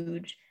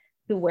huge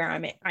to where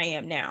I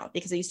am now,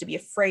 because I used to be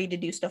afraid to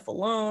do stuff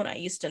alone. I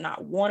used to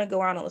not want to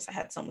go out unless I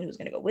had someone who was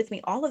going to go with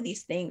me. All of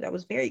these things, I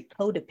was very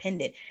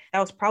codependent. That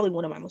was probably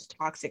one of my most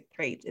toxic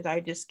traits, is I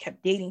just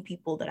kept dating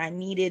people that I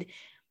needed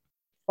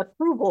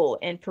approval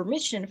and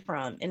permission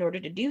from in order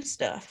to do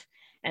stuff.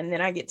 And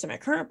then I get to my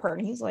current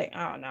partner, he's like,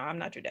 oh no, I'm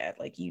not your dad.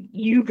 Like,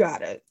 you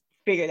gotta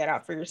figure that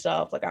out for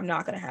yourself. Like, I'm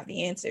not gonna have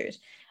the answers.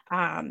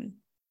 And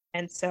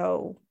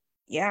so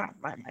yeah,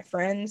 my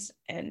friends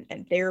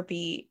and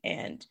therapy,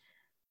 and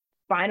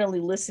finally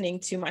listening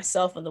to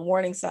myself in the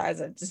warning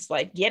signs, and just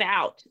like, get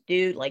out,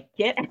 dude, like,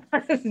 get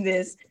out of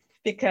this,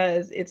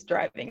 because it's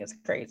driving us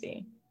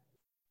crazy.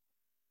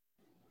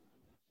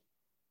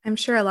 I'm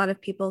sure a lot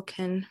of people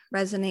can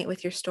resonate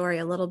with your story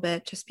a little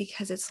bit, just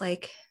because it's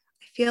like,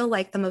 I feel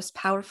like the most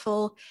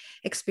powerful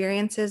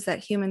experiences that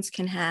humans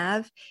can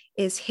have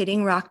is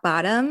hitting rock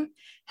bottom,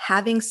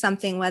 having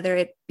something, whether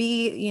it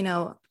be,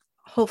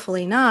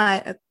 hopefully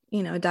not a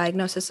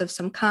diagnosis of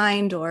some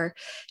kind, or,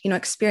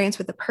 experience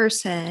with a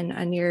person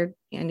and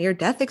your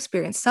death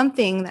experience,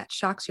 something that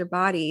shocks your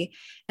body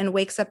and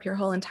wakes up your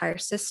whole entire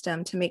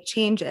system to make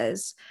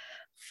changes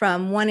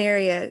from one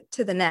area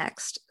to the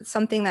next,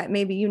 something that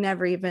maybe you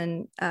never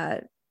even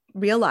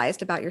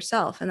realized about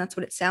yourself. And that's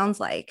what it sounds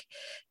like,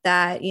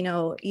 that,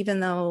 even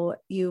though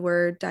you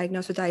were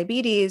diagnosed with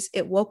diabetes,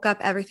 it woke up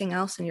everything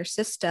else in your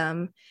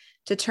system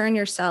to turn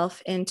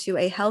yourself into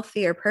a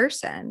healthier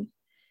person,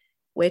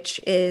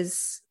 which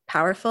is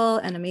powerful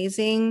and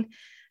amazing,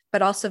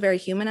 but also very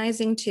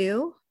humanizing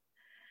too.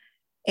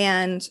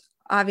 And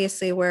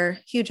obviously we're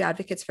huge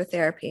advocates for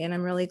therapy, and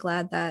I'm really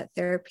glad that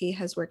therapy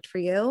has worked for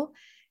you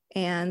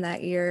and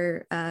that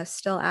you're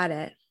still at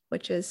it,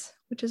 which is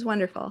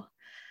wonderful.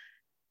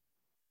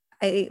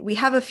 We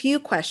have a few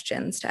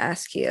questions to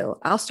ask you.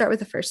 I'll start with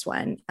the first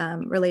one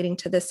relating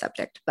to this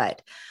subject,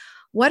 but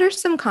what are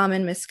some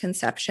common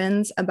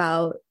misconceptions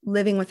about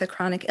living with a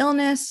chronic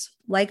illness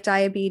like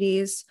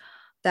diabetes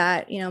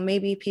that,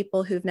 maybe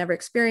people who've never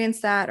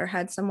experienced that or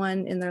had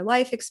someone in their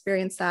life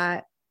experience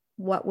that,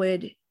 what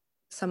would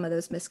some of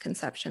those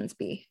misconceptions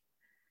be?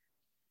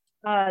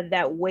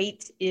 That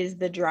weight is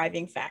the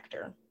driving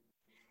factor.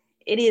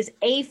 It is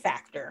a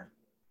factor,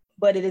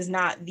 but it is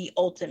not the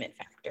ultimate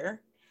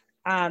factor.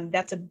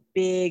 That's a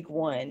big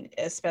one,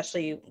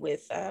 especially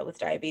with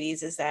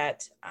diabetes, is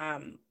that,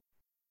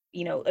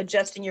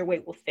 adjusting your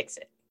weight will fix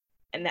it.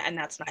 And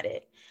that's not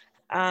it.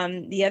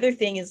 The other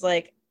thing is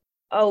like,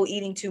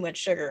 eating too much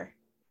sugar,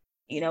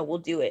 will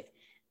do it.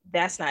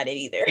 That's not it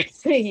either,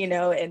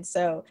 and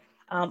so,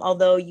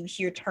 although you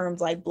hear terms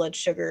like blood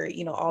sugar,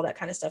 all that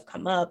kind of stuff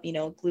come up,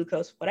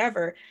 glucose,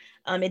 whatever,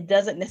 it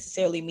doesn't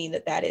necessarily mean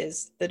that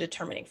is the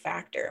determining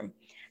factor.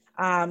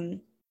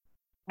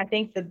 I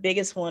think the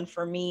biggest one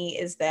for me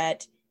is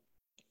that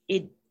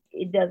it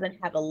doesn't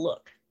have a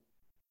look.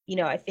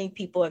 I think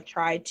people have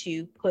tried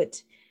to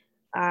put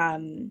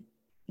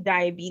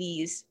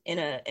diabetes in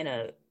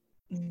a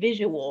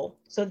visual,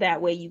 so that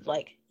way you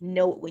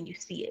know it when you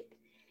see it,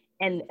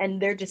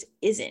 and there just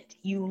isn't.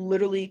 You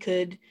literally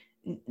could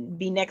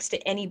be next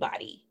to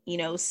anybody,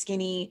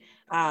 skinny,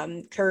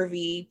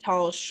 curvy,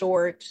 tall,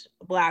 short,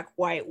 black,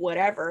 white,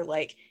 whatever,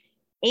 like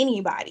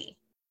anybody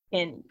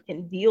can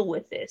deal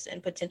with this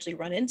and potentially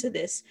run into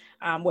this,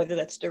 whether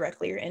that's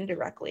directly or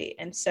indirectly.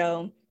 And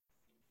so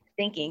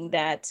thinking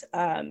that,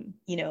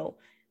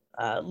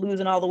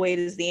 losing all the weight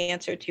is the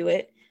answer to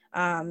it,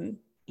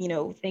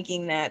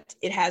 thinking that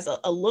it has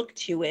a look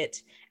to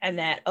it, and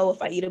that,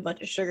 if I eat a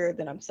bunch of sugar,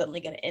 then I'm suddenly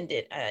going to end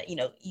it.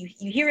 You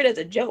hear it as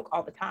a joke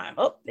all the time.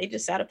 They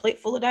just had a plate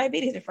full of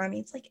diabetes in front of me.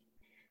 It's like,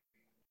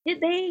 did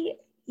they,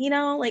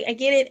 I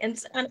get it. And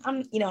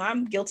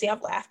I'm guilty.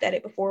 I've laughed at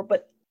it before,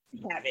 but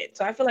I have it.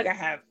 So I feel like I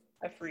have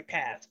a free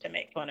pass to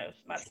make fun of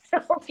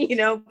myself,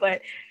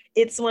 but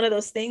it's one of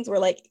those things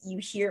where you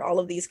hear all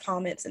of these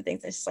comments and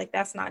things. And it's just like,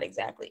 that's not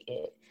exactly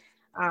it.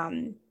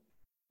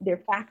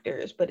 They're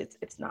factors, but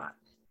it's not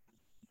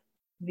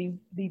the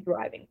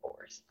driving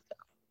force. So.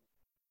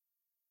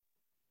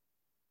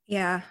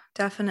 Yeah,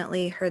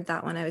 definitely heard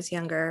that when I was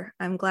younger.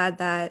 I'm glad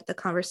that the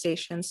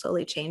conversation's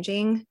slowly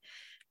changing,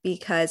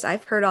 because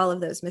I've heard all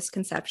of those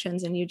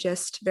misconceptions, and you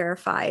just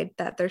verified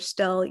that they're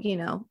still,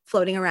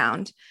 floating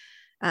around.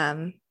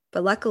 But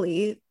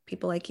luckily,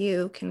 people like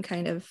you can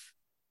kind of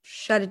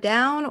shut it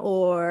down,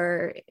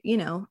 or,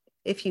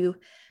 if you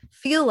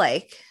feel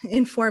like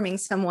informing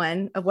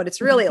someone of what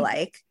it's really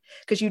like,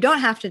 because you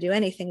don't have to do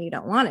anything you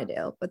don't want to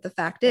do. But the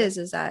fact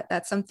is that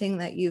that's something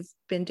that you've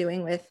been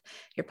doing with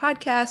your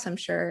podcast, I'm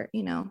sure,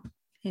 in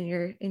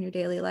your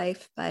daily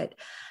life. But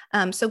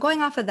so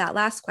going off of that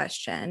last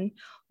question,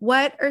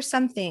 what are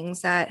some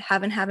things that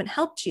haven't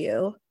helped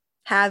you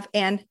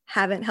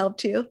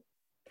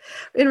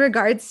in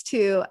regards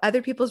to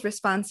other people's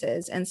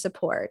responses and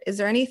support? Is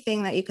there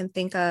anything that you can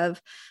think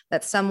of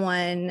that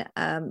someone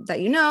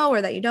that you know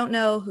or that you don't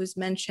know who's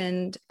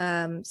mentioned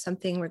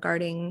something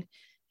regarding,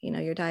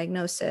 your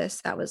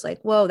diagnosis that was like,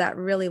 whoa, that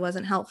really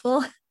wasn't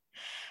helpful,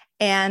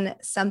 and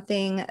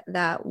something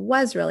that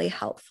was really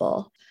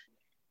helpful?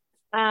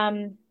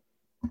 I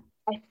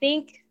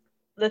think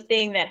the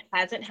thing that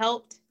hasn't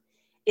helped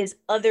is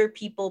other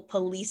people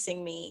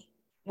policing me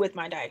with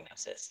my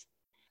diagnosis.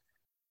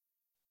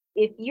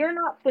 If you're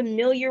not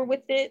familiar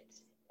with it,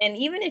 and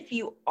even if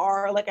you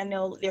are, I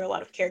know there are a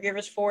lot of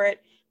caregivers for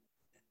it,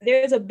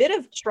 there's a bit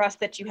of trust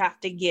that you have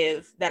to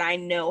give that I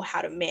know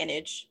how to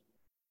manage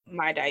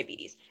my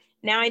diabetes.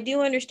 Now, I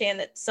do understand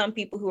that some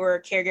people who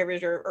are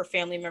caregivers or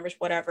family members,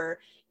 whatever,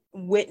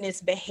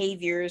 witness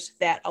behaviors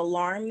that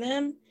alarm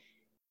them,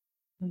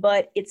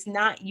 but it's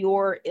not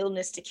your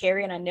illness to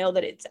carry. And I know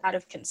that it's out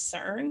of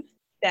concern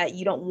that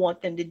you don't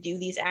want them to do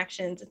these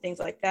actions and things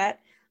like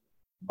that.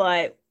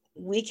 But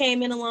we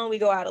came in alone, we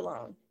go out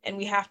alone, and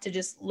we have to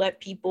just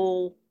let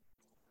people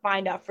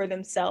find out for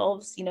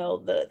themselves,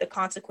 the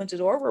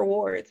consequences or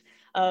rewards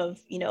of,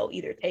 you know,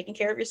 either taking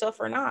care of yourself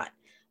or not.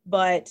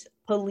 But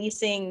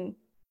policing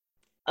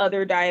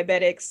other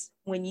diabetics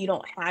when you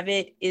don't have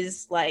it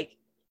is like,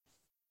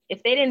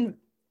 if they didn't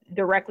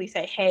directly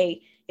say,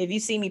 hey, if you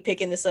see me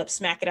picking this up,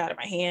 smack it out of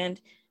my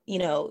hand, you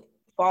know,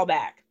 fall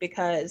back.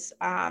 Because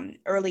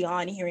early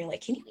on hearing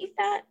like, can you eat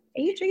that?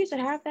 Are you sure you should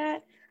have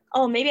that?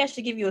 Oh, maybe I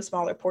should give you a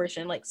smaller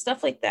portion, like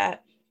stuff like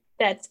that,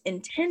 that's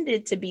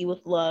intended to be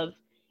with love.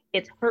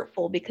 It's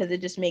hurtful because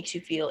it just makes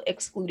you feel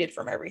excluded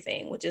from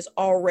everything, which is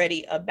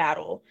already a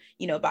battle,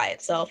 you know, by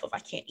itself. If I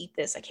can't eat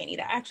this, I can't eat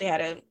that. I actually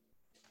had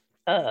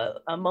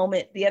a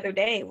moment the other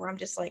day where I'm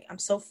just like, I'm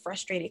so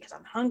frustrated because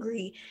I'm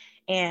hungry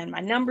and my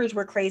numbers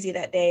were crazy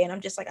that day. And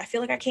I'm just like, I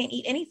feel like I can't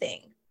eat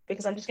anything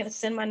because I'm just going to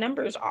send my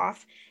numbers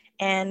off.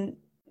 And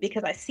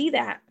because I see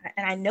that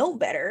and I know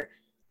better,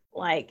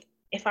 like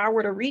if I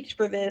were to reach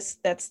for this,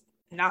 that's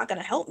not going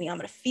to help me. I'm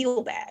going to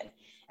feel bad.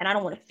 And I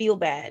don't want to feel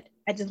bad.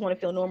 I just want to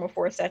feel normal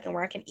for a second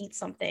where I can eat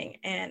something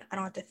and I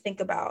don't have to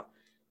think about,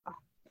 oh,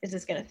 is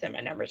this going to send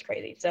my numbers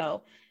crazy?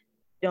 So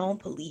don't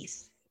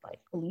police. Like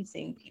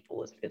policing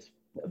people is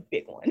a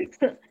big one.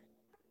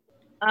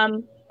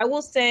 I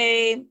will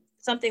say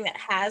something that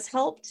has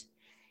helped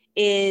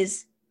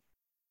is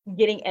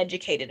getting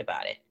educated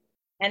about it.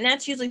 And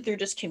that's usually through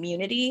just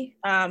community.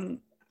 I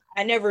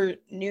never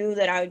knew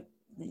that I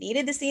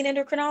needed to see an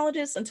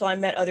endocrinologist until I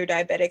met other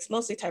diabetics,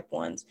 mostly type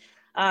 1s,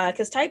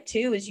 because type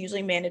 2 is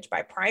usually managed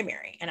by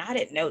primary. And I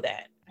didn't know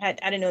that. I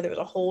didn't know there was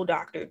a whole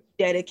doctor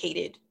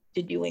dedicated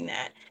to doing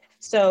that.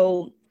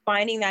 So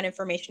finding that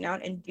information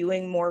out and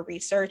doing more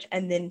research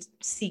and then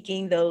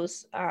seeking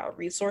those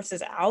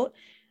resources out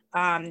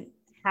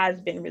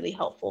has been really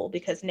helpful,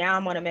 because now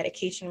I'm on a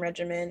medication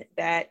regimen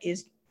that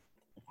is,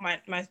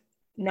 my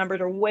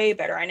numbers are way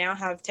better. I now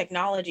have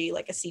technology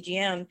like a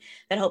CGM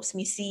that helps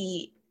me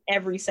see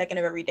every second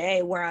of every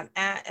day where I'm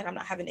at, and I'm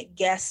not having to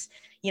guess,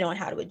 you know, on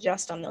how to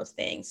adjust on those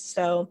things.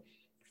 So,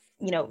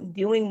 you know,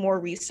 doing more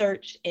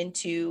research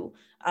into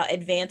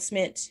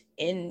advancement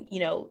in, you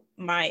know,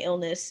 my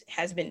illness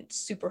has been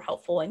super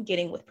helpful, and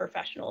getting with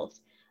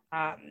professionals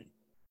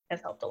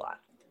has helped a lot.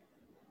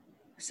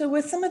 So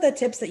with some of the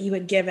tips that you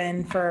had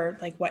given for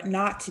like what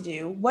not to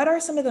do, what are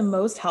some of the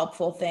most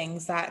helpful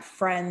things that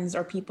friends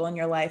or people in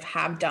your life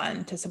have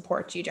done to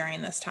support you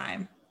during this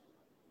time?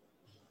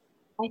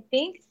 I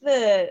think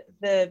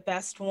the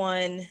best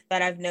one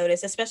that I've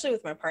noticed, especially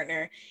with my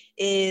partner,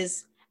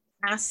 is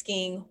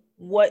asking,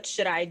 what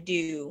should I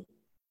do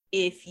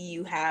if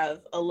you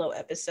have a low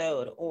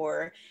episode?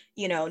 Or,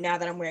 you know, now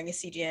that I'm wearing a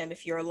CGM,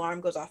 if your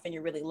alarm goes off and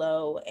you're really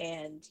low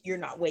and you're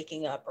not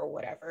waking up or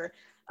whatever,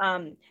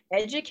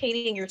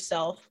 educating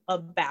yourself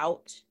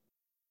about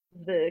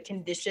the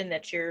condition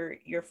that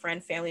your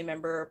friend, family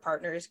member, or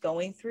partner is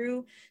going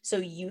through, so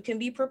you can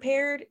be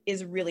prepared,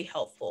 is really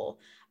helpful.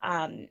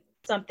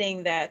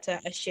 Something that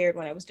I shared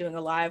when I was doing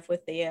a live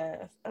with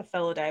a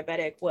fellow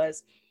diabetic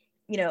was,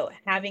 you know,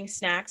 having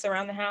snacks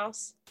around the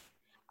house.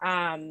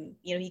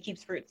 You know, he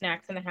keeps fruit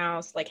snacks in the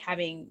house, like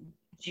having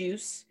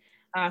juice,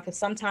 because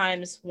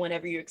sometimes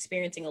whenever you're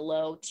experiencing a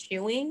low,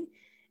 chewing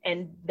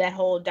and that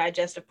whole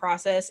digestive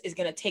process is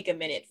going to take a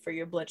minute for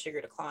your blood sugar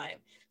to climb.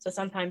 So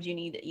sometimes you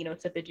need, you know, a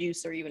sip of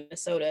juice or even a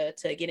soda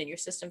to get in your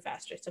system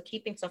faster. So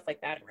keeping stuff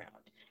like that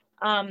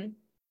around.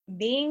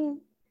 Being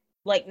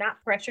like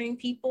not pressuring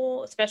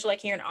people, especially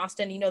like here in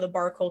Austin, you know, the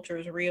bar culture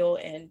is real,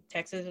 and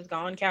Texas has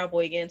gone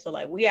cowboy again. So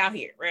like we out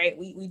here, right?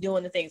 We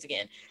doing the things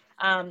again.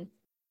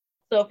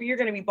 So if you're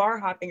going to be bar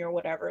hopping or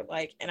whatever,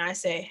 like, and I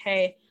say,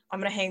 hey, I'm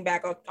going to hang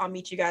back. I'll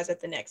meet you guys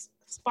at the next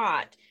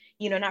spot,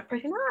 you know, not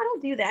pressing, no, I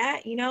don't do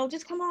that. You know,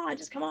 just come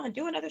on,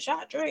 do another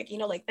shot, drink, you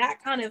know, like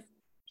that kind of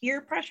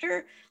peer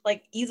pressure,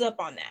 like ease up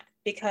on that,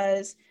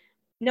 because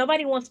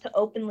nobody wants to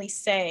openly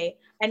say,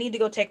 I need to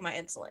go take my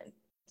insulin.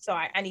 So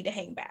I need to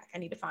hang back. I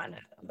need to find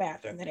a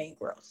bathroom that ain't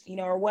gross, you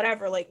know, or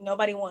whatever. Like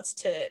nobody wants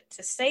to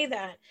say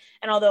that.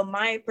 And although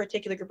my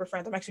particular group of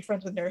friends, I'm actually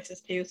friends with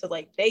nurses too, so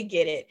like they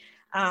get it.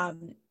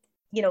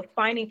 You know,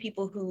 finding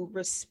people who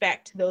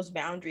respect those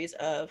boundaries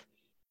of,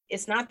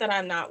 it's not that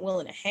I'm not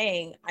willing to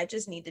hang, I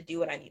just need to do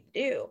what I need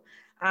to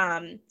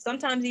do.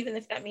 Sometimes even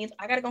if that means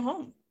I got to go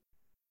home,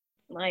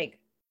 like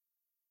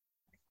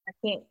I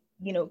can't,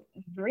 you know,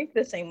 drink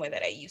the same way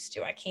that I used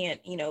to. I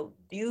can't, you know,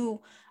 do,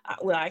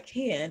 well, I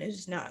can, it's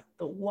just not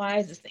the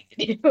wisest thing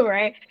to do,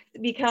 right?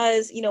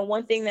 Because, you know,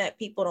 one thing that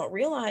people don't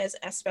realize,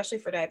 especially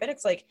for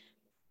diabetics, like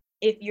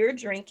if you're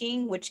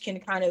drinking, which can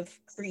kind of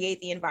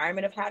create the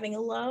environment of having a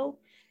low,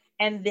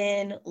 and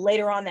then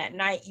later on that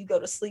night you go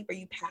to sleep or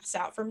you pass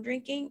out from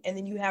drinking, and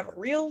then you have a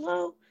real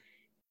low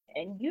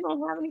and you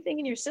don't have anything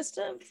in your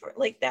system, for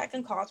like that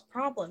can cause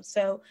problems.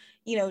 So,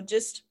 you know,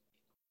 just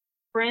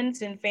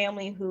friends and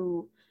family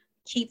who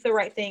keep the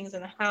right things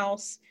in the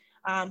house,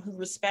 who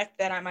respect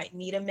that I might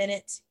need a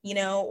minute, you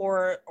know,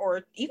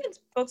 or even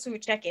folks who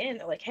would check in,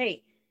 they're like,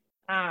 hey,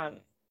 how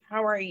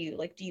are you?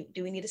 Like,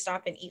 do we need to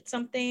stop and eat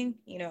something?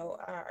 You know,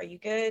 are you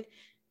good?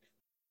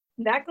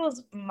 That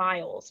goes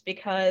miles,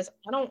 because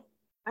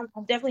I've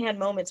definitely had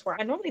moments where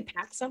I normally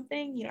pack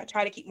something, you know, I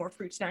try to keep more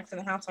fruit snacks in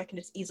the house so I can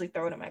just easily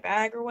throw it in my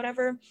bag or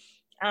whatever.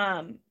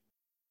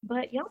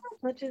 But y'all know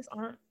clutches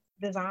aren't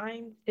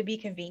designed to be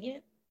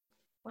convenient.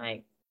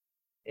 Like,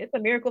 it's a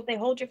miracle if they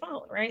hold your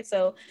phone, right?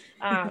 So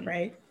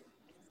Right.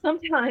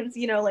 sometimes,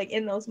 like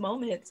in those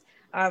moments,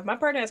 if my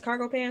partner has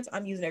cargo pants,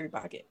 I'm using every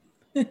pocket.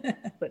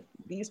 Put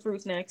these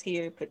fruit snacks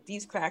here, put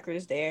these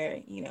crackers there,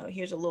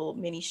 here's a little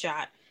mini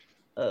shot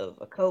of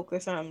a Coke or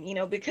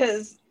something,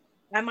 because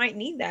I might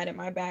need that and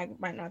my bag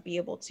might not be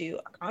able to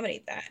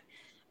accommodate that.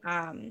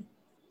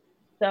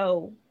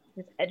 So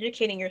just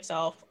educating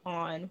yourself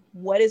on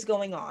what is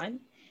going on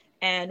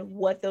and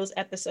what those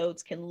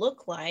episodes can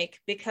look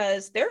like,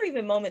 because there are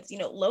even moments,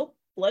 low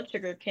blood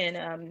sugar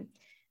can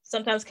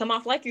sometimes come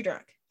off like you're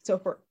drunk. So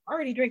if we're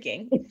already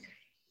drinking,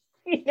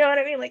 you know what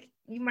I mean? Like,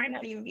 you might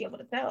not even be able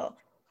to tell.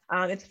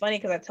 It's funny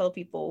because I tell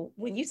people,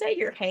 when you say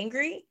you're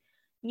hangry,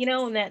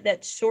 and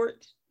that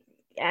short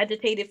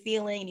agitated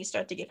feeling and you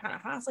start to get kind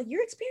of hot, it's like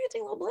you're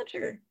experiencing low blood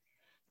sugar.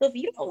 So if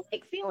you don't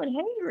like feeling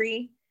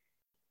hangry,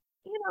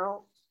 you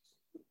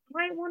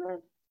might want to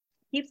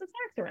keep some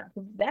snacks around.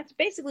 That's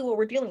basically what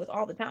we're dealing with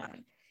all the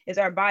time, is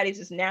our bodies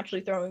just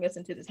naturally throwing us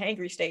into this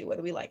hangry state,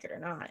 whether we like it or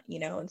not,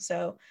 and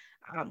so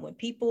when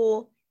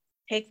people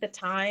take the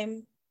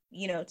time,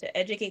 to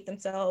educate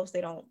themselves,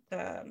 they don't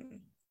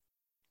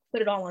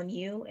put it all on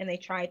you, and they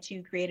try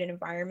to create an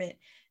environment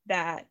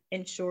that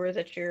ensures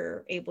that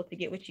you're able to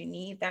get what you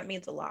need. That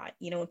means a lot.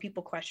 When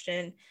people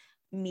question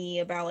me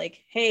about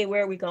like, hey,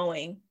 where are we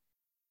going?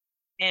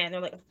 And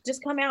they're like,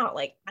 just come out.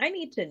 Like, I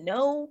need to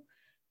know,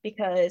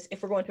 because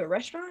if we're going to a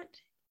restaurant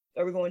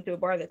or we're going to a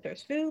bar that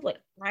serves food, like,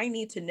 I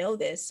need to know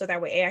this so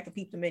that way I can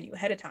peep the menu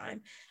ahead of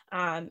time.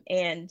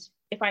 And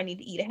if I need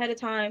to eat ahead of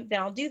time, then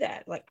I'll do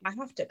that. Like, I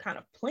have to kind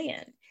of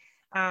plan.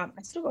 I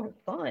still go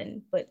have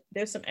fun, but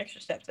there's some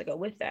extra steps that go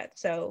with that.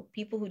 So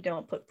people who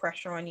don't put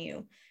pressure on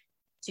you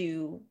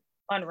to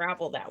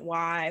unravel that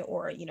why,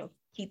 or,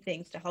 keep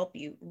things to help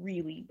you,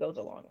 really goes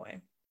a long way.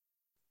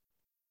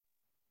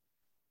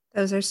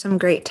 Those are some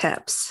great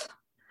tips,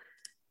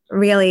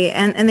 really.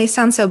 And they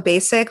sound so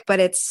basic, but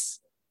it's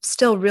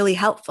still really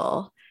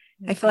helpful.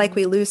 I feel like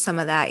we lose some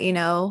of that,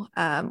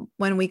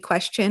 when we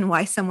question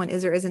why someone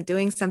is or isn't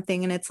doing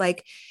something. And it's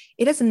like,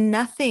 it has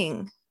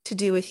nothing to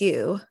do with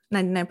you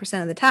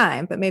 99% of the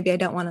time, but maybe I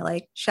don't want to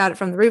like shout it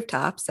from the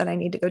rooftops that I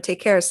need to go take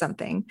care of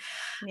something.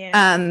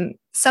 Yeah.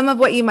 Some of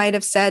what you might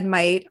have said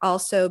might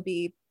also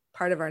be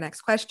part of our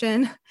next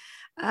question.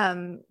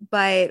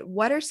 But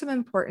what are some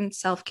important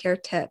self-care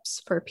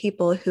tips for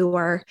people who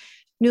are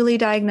newly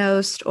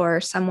diagnosed, or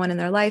someone in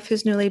their life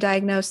who's newly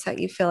diagnosed, that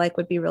you feel like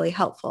would be really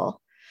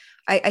helpful?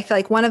 I feel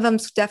like one of them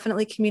is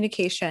definitely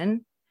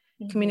communication,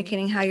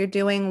 communicating how you're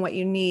doing, what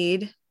you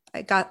need.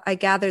 I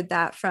gathered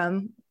that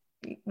from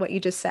what you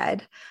just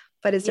said,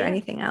 but is there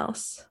anything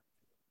else?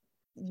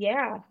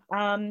 Yeah.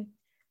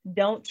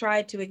 Don't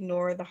try to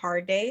ignore the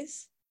hard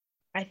days.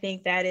 I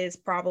think that is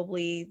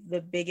probably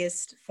the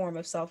biggest form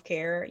of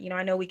self-care.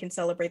 I know we can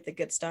celebrate the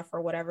good stuff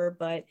or whatever,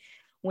 but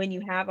when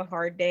you have a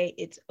hard day,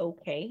 it's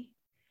okay.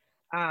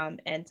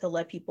 And to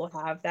let people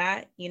have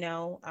that,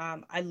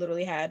 I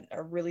literally had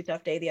a really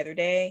tough day the other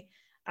day.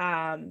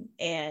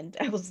 And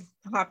I was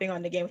hopping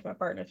on the game with my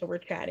partner. So we're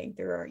chatting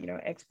through our,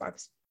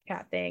 Xbox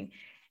chat thing.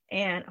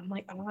 And I'm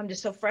like, oh, I'm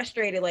just so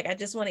frustrated. Like, I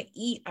just want to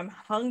eat. I'm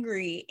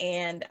hungry.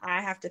 And I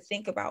have to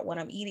think about what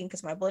I'm eating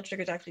because my blood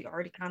sugar is actually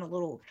already kind of a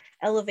little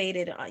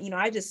elevated.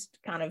 I just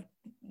kind of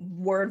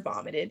word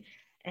vomited.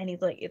 And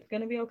he's like, it's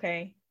going to be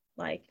okay.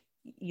 Like,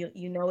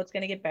 you know, it's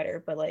going to get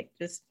better, but like,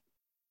 just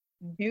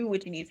do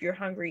what you need. If you're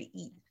hungry,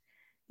 eat.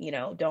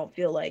 Don't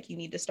feel like you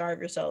need to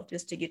starve yourself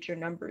just to get your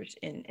numbers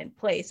in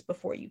place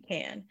before you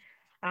can.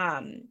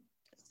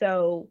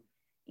 So,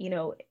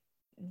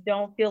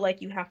 don't feel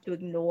like you have to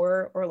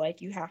ignore, or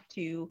like you have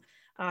to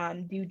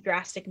do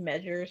drastic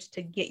measures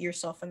to get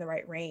yourself in the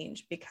right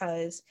range,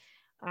 because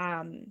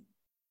you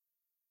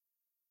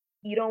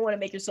don't want to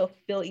make yourself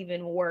feel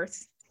even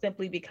worse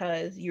simply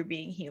because you're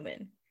being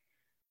human.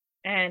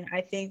 And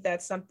I think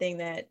that's something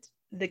that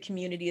the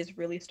community is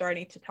really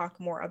starting to talk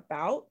more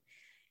about,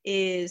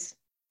 is,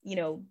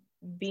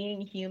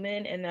 being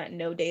human, and that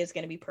no day is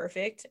going to be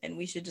perfect. And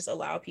we should just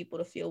allow people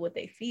to feel what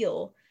they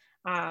feel,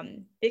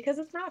 because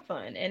it's not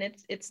fun. And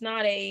it's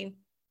not a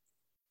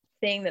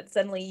thing that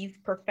suddenly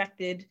you've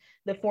perfected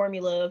the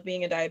formula of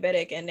being a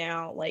diabetic and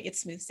now like it's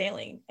smooth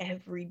sailing.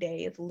 Every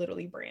day is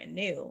literally brand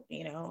new,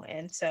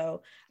 And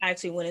so I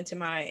actually went into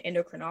my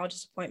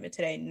endocrinologist appointment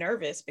today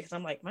nervous, because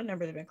I'm like, my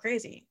numbers have been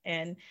crazy,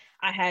 and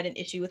I had an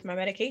issue with my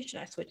medication.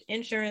 I switched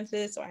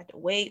insurances, so I had to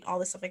wait, all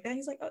this stuff like that.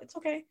 He's like, oh, it's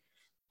okay,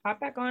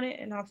 hop back on it,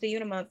 and I'll see you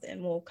in a month,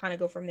 and we'll kind of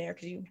go from there,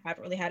 because you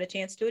haven't really had a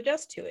chance to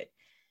adjust to it.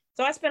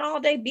 So I spent all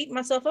day beating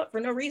myself up for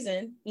no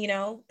reason,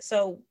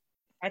 So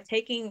by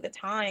taking the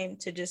time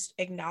to just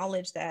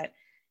acknowledge that,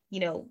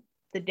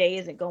 the day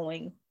isn't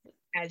going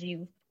as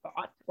you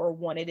thought or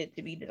wanted it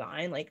to be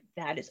designed, like,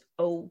 that is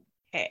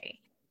okay.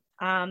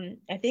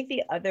 I think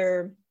the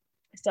other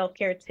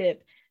self-care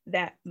tip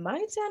that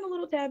might sound a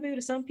little taboo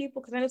to some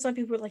people, because I know some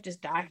people are like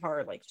just die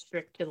hard, like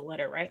strict to the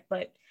letter, right?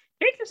 But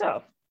treat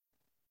yourself.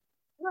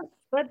 Look,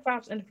 blood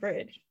pops in the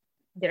fridge.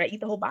 Did I eat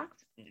the whole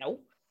box? No.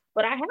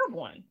 but I have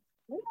one.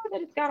 I know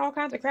that it's got all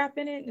kinds of crap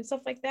in it and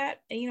stuff like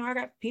that. And, I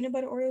got peanut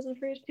butter Oreos in the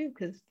fridge too,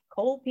 because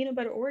cold peanut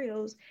butter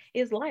Oreos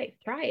is life.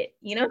 Try it,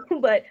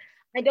 but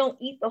I don't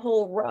eat the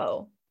whole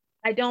row.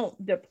 I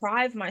don't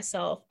deprive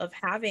myself of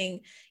having,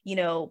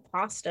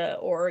 pasta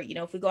or,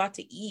 if we go out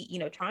to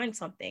eat, trying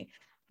something,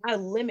 I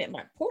limit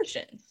my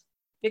portions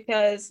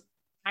because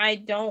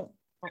I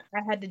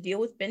had to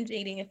deal with binge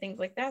eating and things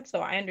like that.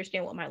 So I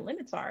understand what my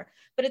limits are,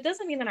 but it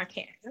doesn't mean that I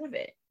can't have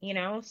it.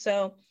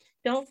 So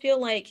don't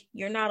feel like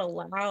you're not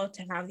allowed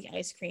to have the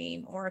ice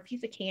cream or a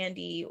piece of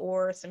candy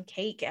or some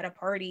cake at a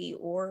party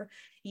or,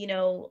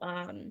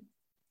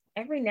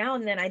 every now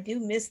and then I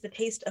do miss the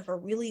taste of a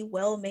really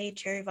well-made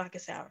cherry vodka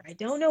sour. I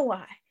don't know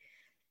why,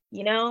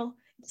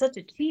 it's such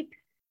a cheap,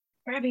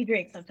 crappy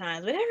drink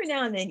sometimes, but every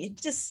now and then you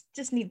just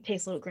need to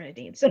taste a little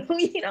grenadine. So,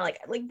 like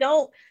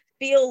don't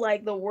feel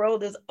like the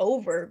world is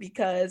over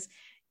because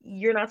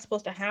you're not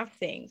supposed to have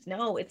things.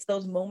 No, it's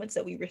those moments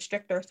that we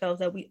restrict ourselves,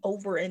 that we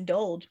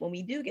overindulge when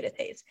we do get a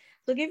taste.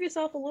 So give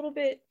yourself a little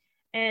bit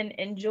and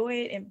enjoy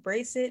it,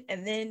 embrace it,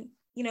 and then,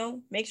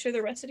 make sure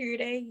the rest of your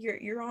day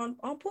you're on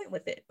point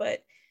with it.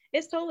 But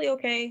it's totally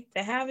okay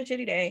to have a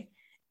shitty day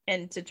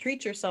and to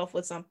treat yourself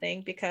with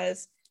something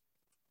because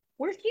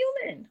we're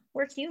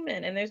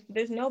human, and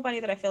there's nobody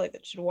that I feel like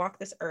that should walk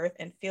this earth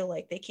and feel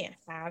like they can't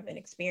have an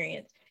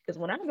experience. Because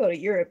when I go to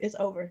Europe, it's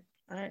over.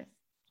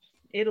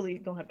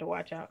 Italy, don't have to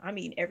watch out. I'm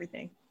eating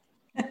everything.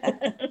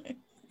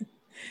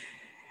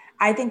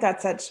 I think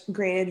that's such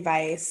great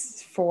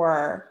advice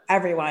for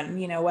everyone,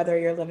 whether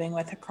you're living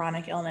with a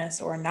chronic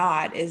illness or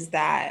not, is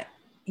that,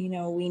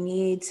 we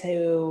need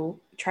to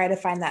try to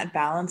find that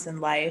balance in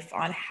life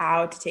on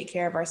how to take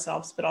care of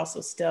ourselves, but also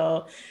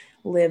still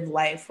live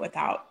life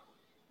without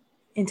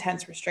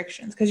intense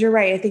restrictions. Because you're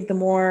right. I think the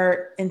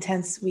more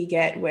intense we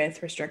get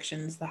with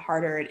restrictions, the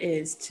harder it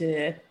is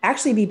to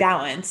actually be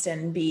balanced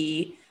and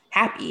be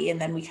happy. And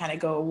then we kind of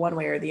go one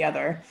way or the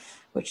other,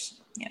 which,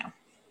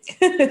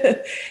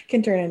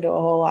 can turn into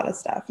a whole lot of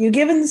stuff. You've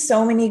given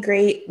so many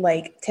great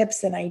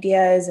tips and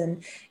ideas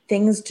and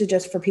things to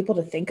just for people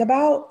to think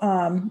about,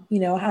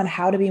 on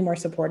how to be more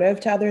supportive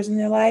to others in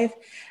their life.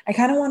 I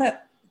kind of want to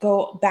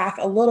go back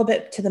a little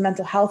bit to the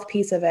mental health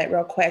piece of it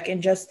real quick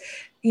and just,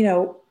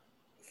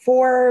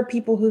 for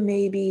people who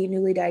may be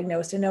newly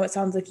diagnosed. I know it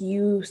sounds like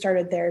you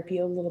started therapy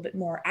a little bit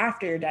more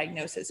after your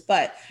diagnosis,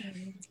 but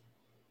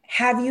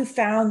have you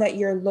found that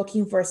you're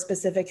looking for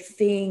specific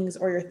things,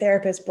 or your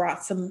therapist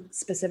brought some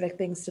specific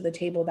things to the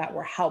table that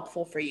were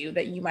helpful for you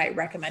that you might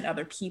recommend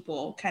other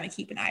people kind of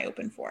keep an eye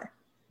open for?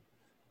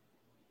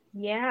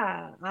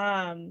 Yeah.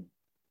 And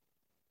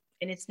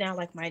it's now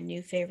like my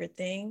new favorite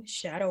thing,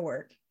 shadow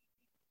work.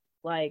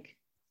 Like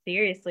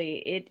seriously,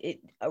 it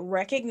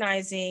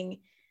recognizing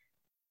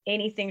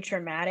anything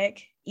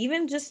traumatic,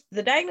 even just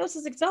the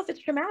diagnosis itself,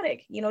 it's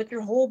traumatic. It's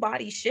your whole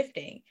body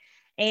shifting,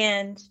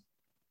 and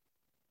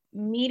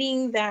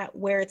meeting that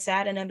where it's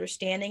at and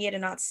understanding it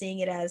and not seeing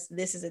it as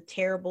this is a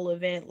terrible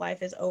event,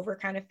 life is over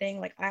kind of thing.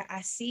 Like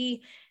I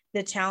see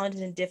the challenges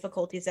and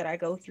difficulties that I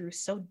go through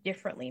so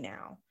differently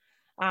now.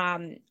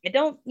 I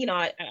don't,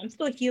 I'm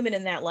still human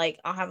in that, like,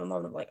 I'll have a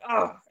moment of like, oh,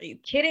 are you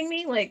kidding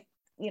me? Like,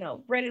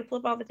 ready to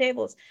flip off the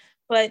tables.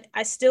 But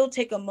I still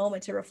take a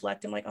moment to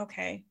reflect. I'm like,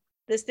 okay,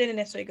 this didn't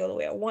necessarily go the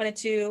way I wanted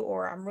to,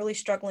 or I'm really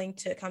struggling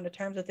to come to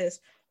terms with this.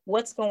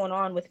 What's going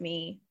on with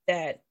me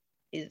that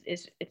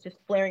is it's just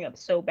flaring up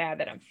so bad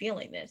that I'm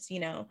feeling this,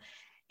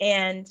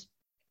 and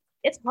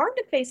it's hard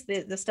to face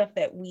the stuff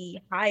that we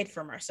hide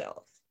from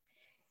ourselves.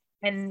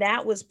 And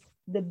that was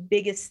the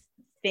biggest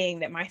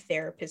thing that my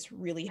therapist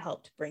really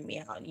helped bring me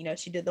out.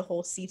 She did the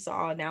whole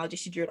seesaw analogy.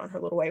 She drew it on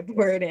her little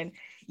whiteboard, and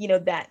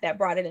that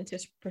brought it into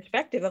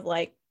perspective of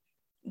like,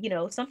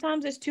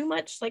 sometimes there's too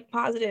much like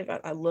positive.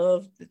 I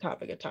love the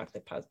topic of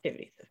toxic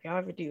positivity. So if y'all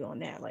ever do on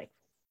that, like,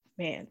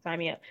 man, sign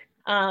me up.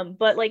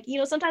 But like,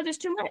 sometimes there's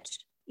too much.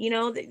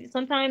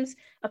 Sometimes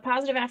a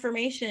positive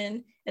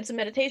affirmation and some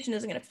meditation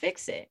isn't going to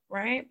fix it,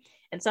 right?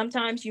 And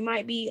sometimes you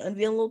might be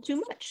unveiling a little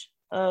too much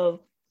of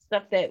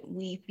stuff that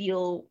we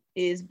feel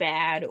is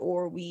bad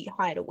or we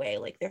hide away.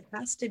 Like there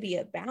has to be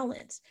a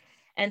balance.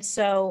 And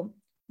so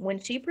when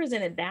she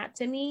presented that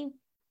to me,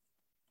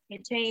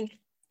 it changed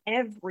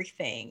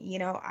everything.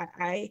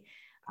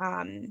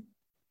 I'm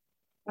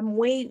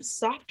way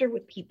softer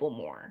with people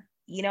more.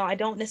 I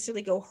don't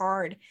necessarily go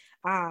hard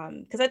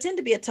because I tend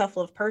to be a tough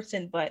love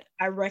person, but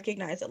I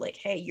recognize that like,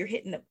 hey, you're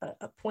hitting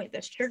a point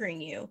that's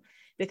triggering you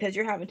because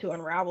you're having to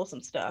unravel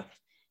some stuff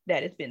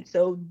that has been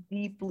so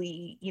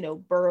deeply,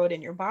 burrowed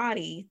in your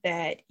body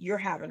that you're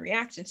having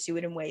reactions to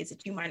it in ways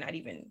that you might not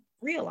even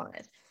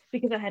realize,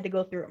 because I had to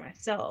go through it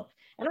myself,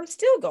 and I'm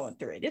still going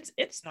through it.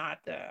 It's not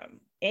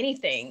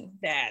anything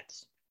that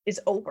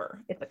is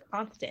over. It's a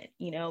constant,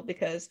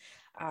 because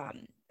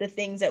the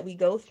things that we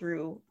go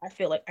through, I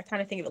feel like I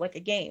kind of think of it like a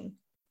game.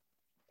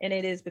 And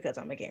it is because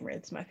I'm a gamer.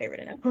 It's my favorite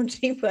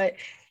analogy. But,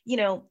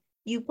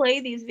 you play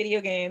these video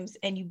games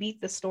and you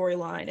beat the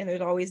storyline, and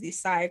there's always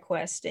these side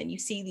quests, and you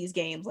see these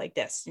games like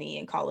Destiny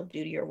and Call of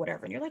Duty or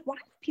whatever. And you're like, why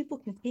do people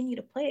continue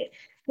to play it?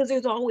 Because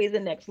there's always the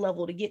next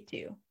level to get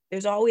to.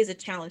 There's always a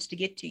challenge to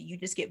get to. You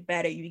just get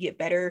better. You get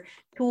better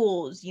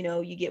tools,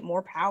 you get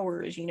more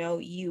powers, you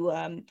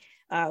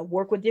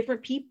work with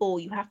different people.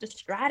 You have to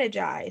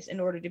strategize in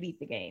order to beat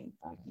the game.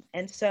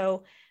 And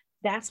so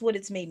that's what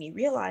it's made me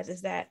realize,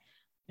 is that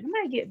I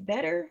might get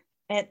better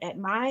at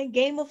my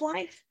game of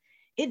life.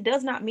 It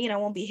does not mean I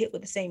won't be hit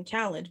with the same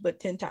challenge, but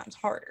 10 times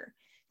harder.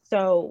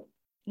 So,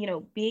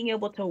 being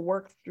able to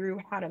work through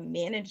how to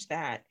manage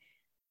that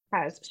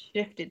has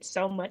shifted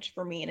so much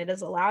for me. And it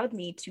has allowed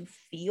me to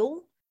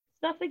feel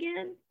stuff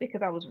again,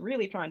 because I was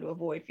really trying to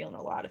avoid feeling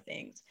a lot of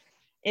things.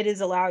 It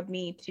has allowed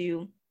me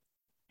to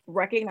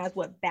recognize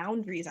what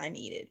boundaries I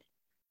needed.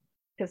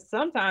 Because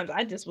sometimes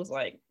I just was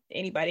like,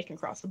 anybody can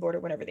cross the border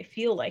whenever they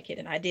feel like it.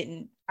 And I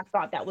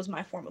thought that was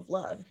my form of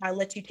love. If I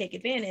let you take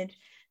advantage,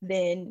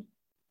 then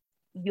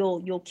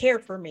you'll care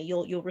for me.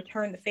 You'll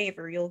return the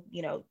favor. You'll,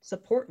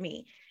 support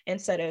me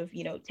instead of,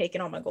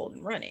 taking all my gold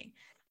and running.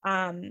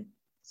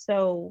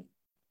 So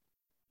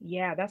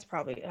yeah, that's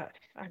probably,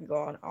 I can go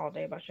on all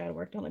day about shadow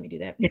work. Don't let me do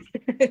that.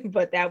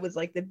 But that was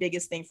like the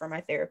biggest thing for my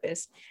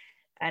therapist.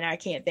 And I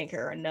can't thank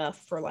her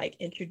enough for like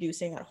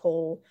introducing that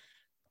whole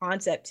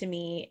concept to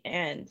me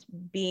and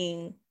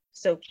being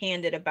so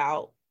candid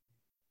about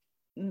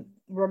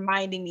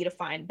reminding me to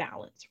find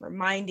balance,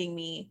 reminding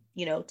me,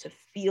 to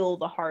feel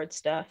the hard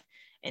stuff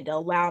and to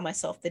allow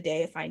myself the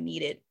day if I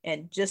need it.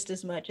 And just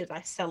as much as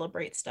I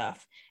celebrate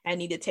stuff, I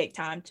need to take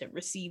time to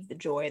receive the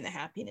joy and the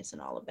happiness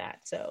and all of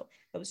that. So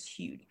that was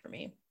huge for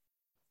me.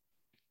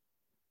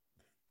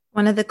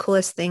 One of the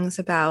coolest things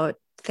about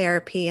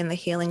therapy and the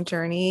healing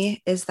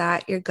journey is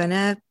that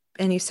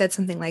and you said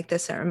something like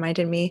this that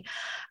reminded me,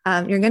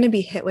 you're going to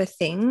be hit with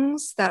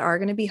things that are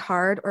going to be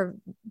hard, or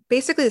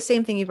basically the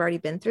same thing you've already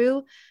been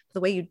through. The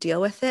way you deal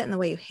with it and the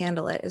way you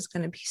handle it is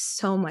going to be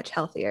so much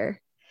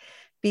healthier,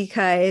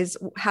 because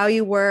how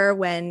you were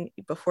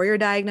before your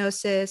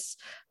diagnosis,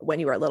 when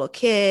you were a little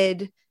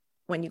kid,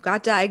 when you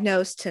got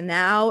diagnosed to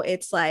now,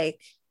 it's like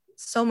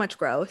so much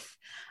growth.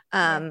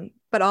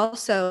 But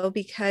also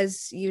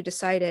because you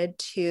decided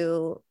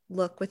to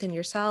look within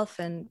yourself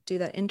and do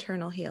that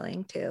internal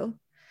healing too,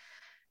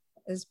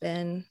 has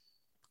been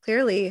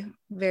clearly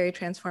very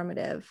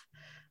transformative.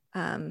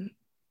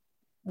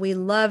 We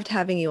loved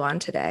having you on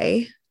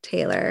today,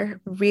 Taylor.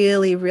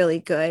 Really, really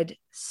good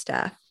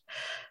stuff.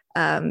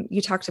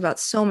 You talked about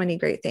so many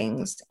great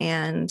things,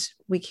 and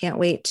we can't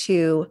wait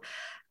to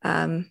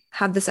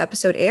have this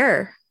episode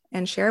air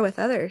and share with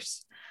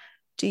others.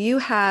 Do you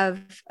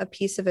have a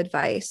piece of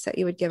advice that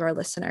you would give our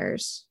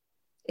listeners?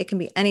 It can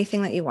be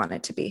anything that you want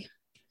it to be.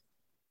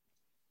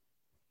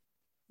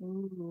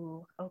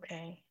 Ooh,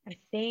 okay. I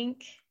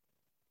think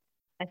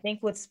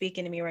what's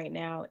speaking to me right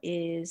now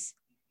is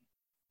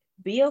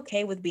be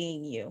okay with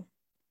being you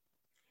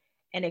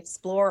and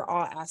explore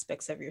all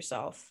aspects of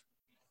yourself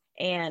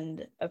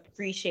and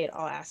appreciate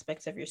all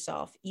aspects of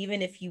yourself.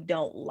 Even if you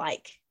don't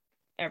like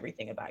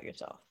everything about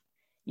yourself,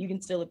 you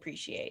can still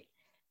appreciate,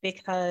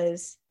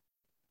 because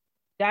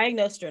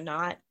diagnosed or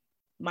not,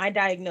 my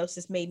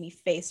diagnosis made me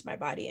face my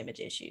body image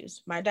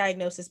issues. My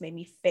diagnosis made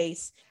me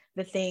face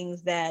the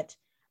things that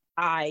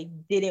I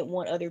didn't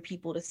want other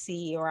people to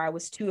see, or I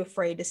was too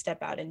afraid to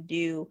step out and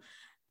do.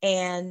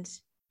 And,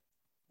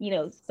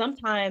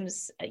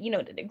 sometimes,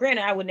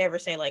 granted, I would never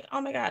say like,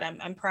 oh my God,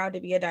 I'm proud to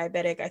be a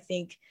diabetic. I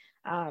think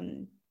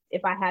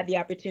if I had the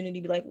opportunity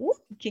to be like, whoop,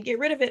 can get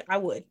rid of it, I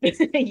would,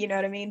 you know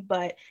what I mean?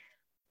 But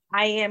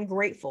I am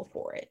grateful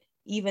for it,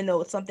 even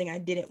though it's something I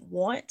didn't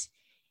want.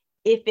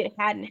 If it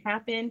hadn't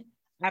happened,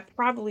 I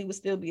probably would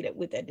still be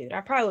with that dude.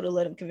 I probably would have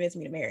let him convince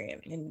me to marry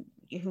him. And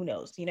who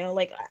knows,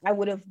 like I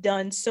would have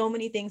done so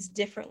many things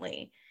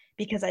differently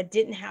because I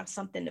didn't have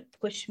something to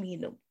push me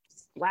to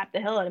slap the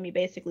hell out of me,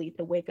 basically,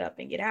 to wake up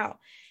and get out.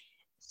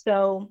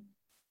 So,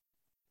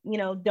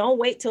 don't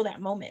wait till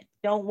that moment.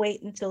 Don't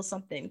wait until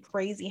something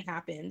crazy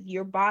happens.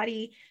 Your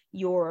body,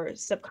 your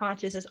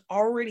subconscious is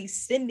already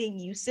sending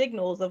you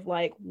signals of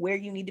like where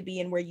you need to be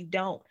and where you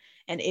don't.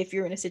 And if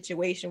you're in a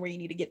situation where you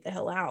need to get the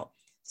hell out.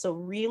 So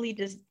really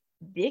just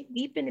dig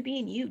deep into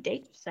being you.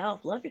 Date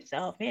yourself, love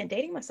yourself. Man,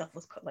 dating myself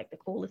was like the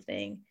coolest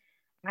thing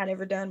I'd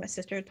ever done. My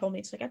sister told me,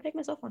 it's like, I take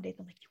myself on dates.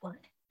 I'm like, you what?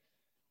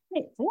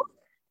 Wait, what?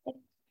 I'm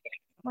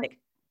like,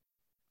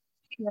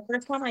 the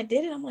first time I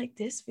did it, I'm like,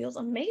 this feels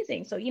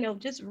amazing. So,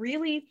 just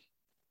really,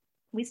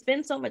 we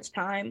spend so much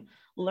time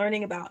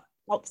learning about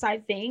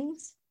outside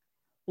things.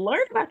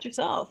 Learn about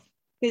yourself,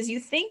 because you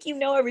think you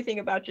know everything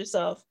about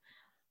yourself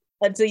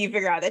until you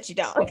figure out that you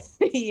don't.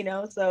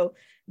 So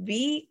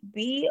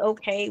be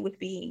okay with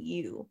being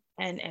you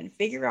and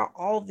figure out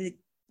all the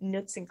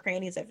nooks and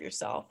crannies of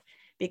yourself,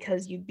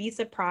 because you'd be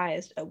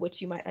surprised at what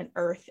you might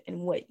unearth and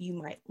what you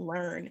might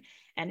learn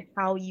and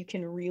how you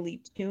can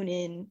really tune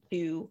in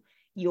to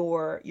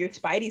your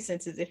spidey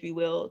senses, if you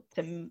will,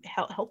 to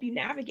help you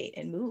navigate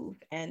and move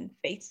and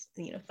face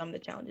some of the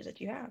challenges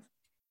that you have.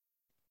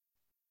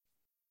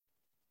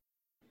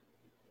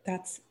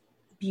 That's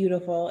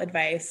beautiful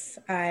advice.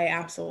 I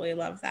absolutely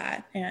love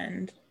that.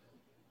 And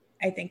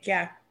I think,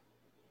 yeah,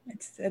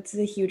 It's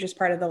the hugest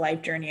part of the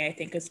life journey, I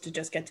think, is to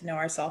just get to know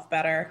ourselves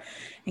better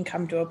and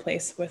come to a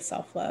place with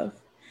self-love.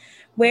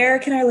 Where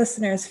can our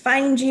listeners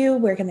find you?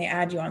 Where can they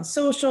add you on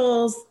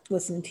socials,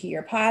 listen to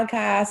your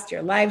podcast,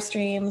 your live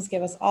streams?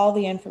 Give us all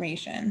the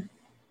information.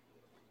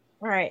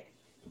 All right.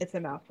 It's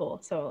a mouthful.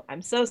 So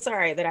I'm so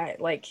sorry that I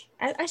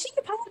should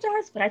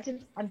apologize, but I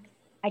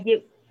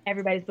get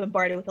everybody's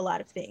bombarded with a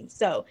lot of things.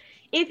 So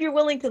if you're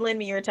willing to lend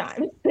me your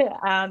time,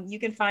 you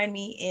can find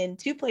me in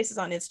 2 places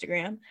on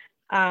Instagram.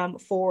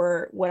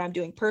 For what I'm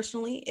doing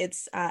personally,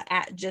 it's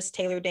at just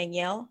Taylor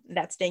Danielle.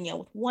 That's Danielle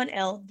with 1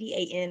 L,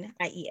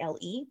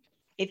 Daniele.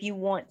 If you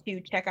want to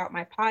check out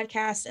my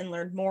podcast and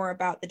learn more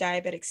about the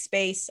diabetic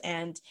space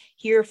and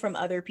hear from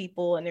other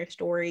people and their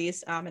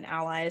stories and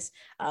allies,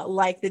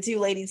 like the 2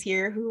 ladies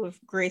here who have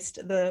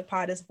graced the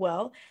pod as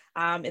well,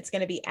 it's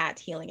going to be at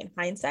Healing in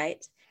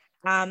Hindsight.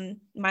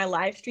 My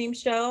live stream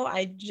show,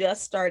 I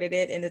just started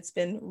it and it's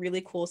been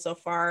really cool so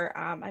far.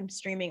 I'm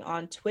streaming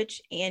on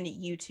Twitch and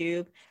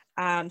YouTube.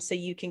 So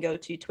you can go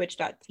to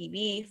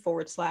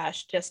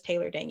twitch.tv/just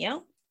Taylor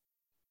Danielle.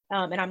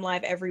 And I'm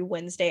live every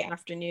Wednesday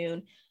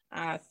afternoon,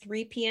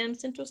 3 p.m.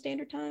 Central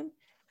Standard Time.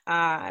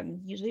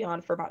 I'm usually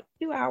on for about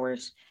 2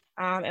 hours.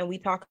 And we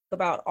talk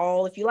about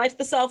if you like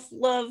the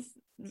self-love,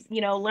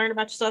 learn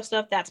about yourself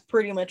stuff, that's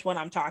pretty much what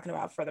I'm talking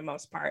about for the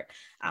most part.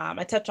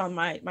 I touch on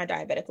my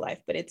diabetic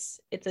life, but it's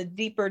a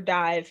deeper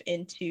dive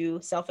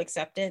into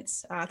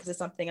self-acceptance because it's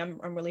something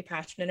I'm really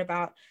passionate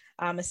about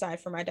aside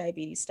from my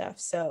diabetes stuff.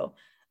 So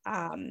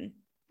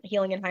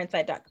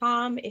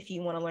healinginhindsight.com if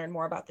you want to learn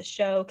more about the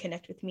show,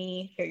 connect with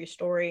me, share your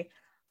story,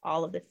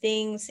 all of the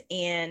things.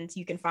 And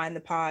you can find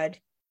the pod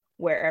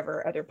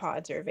wherever other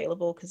pods are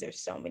available because there's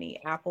so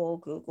many: Apple,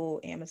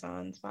 Google,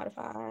 Amazon,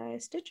 Spotify,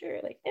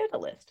 Stitcher, there's a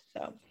list.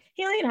 So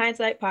Healing in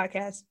Hindsight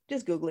podcast,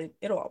 just Google it,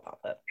 it'll all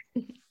pop up.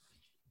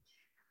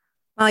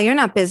 Well, you're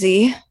not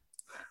busy.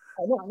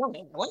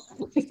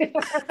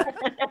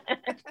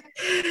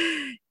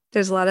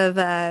 There's a lot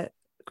of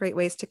great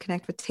ways to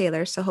connect with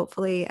Taylor. So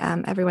hopefully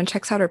everyone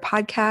checks out her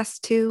podcast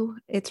too.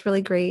 It's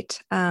really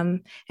great.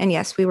 And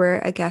yes, we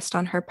were a guest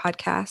on her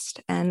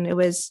podcast and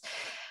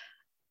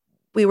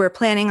we were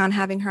planning on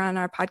having her on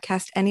our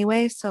podcast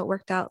anyway. So it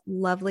worked out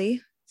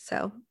lovely.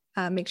 So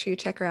make sure you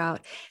check her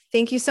out.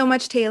 Thank you so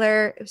much,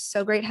 Taylor. It was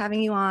so great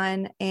having you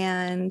on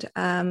and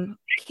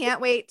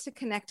can't wait to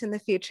connect in the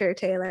future,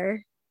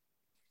 Taylor.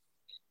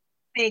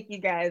 Thank you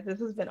guys. This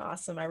has been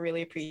awesome. I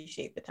really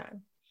appreciate the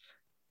time.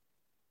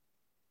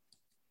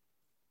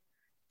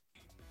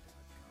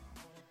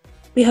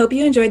 We hope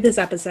you enjoyed this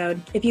episode.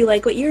 If you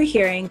like what you're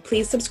hearing,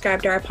 please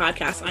subscribe to our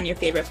podcast on your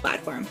favorite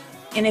platform.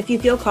 And if you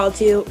feel called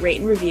to, rate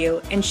and review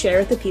and share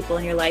with the people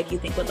in your life you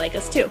think would like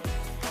us too.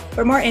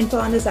 For more info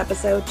on this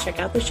episode, check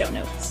out the show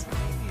notes.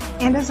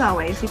 And as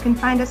always, you can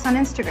find us on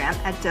Instagram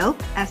at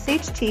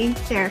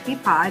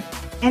dopeshtherapypod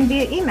and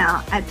via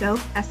email at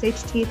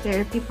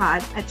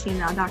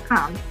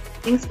dopeshtherapypod@gmail.com.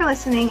 Thanks for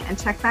listening and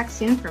check back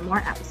soon for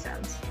more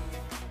episodes.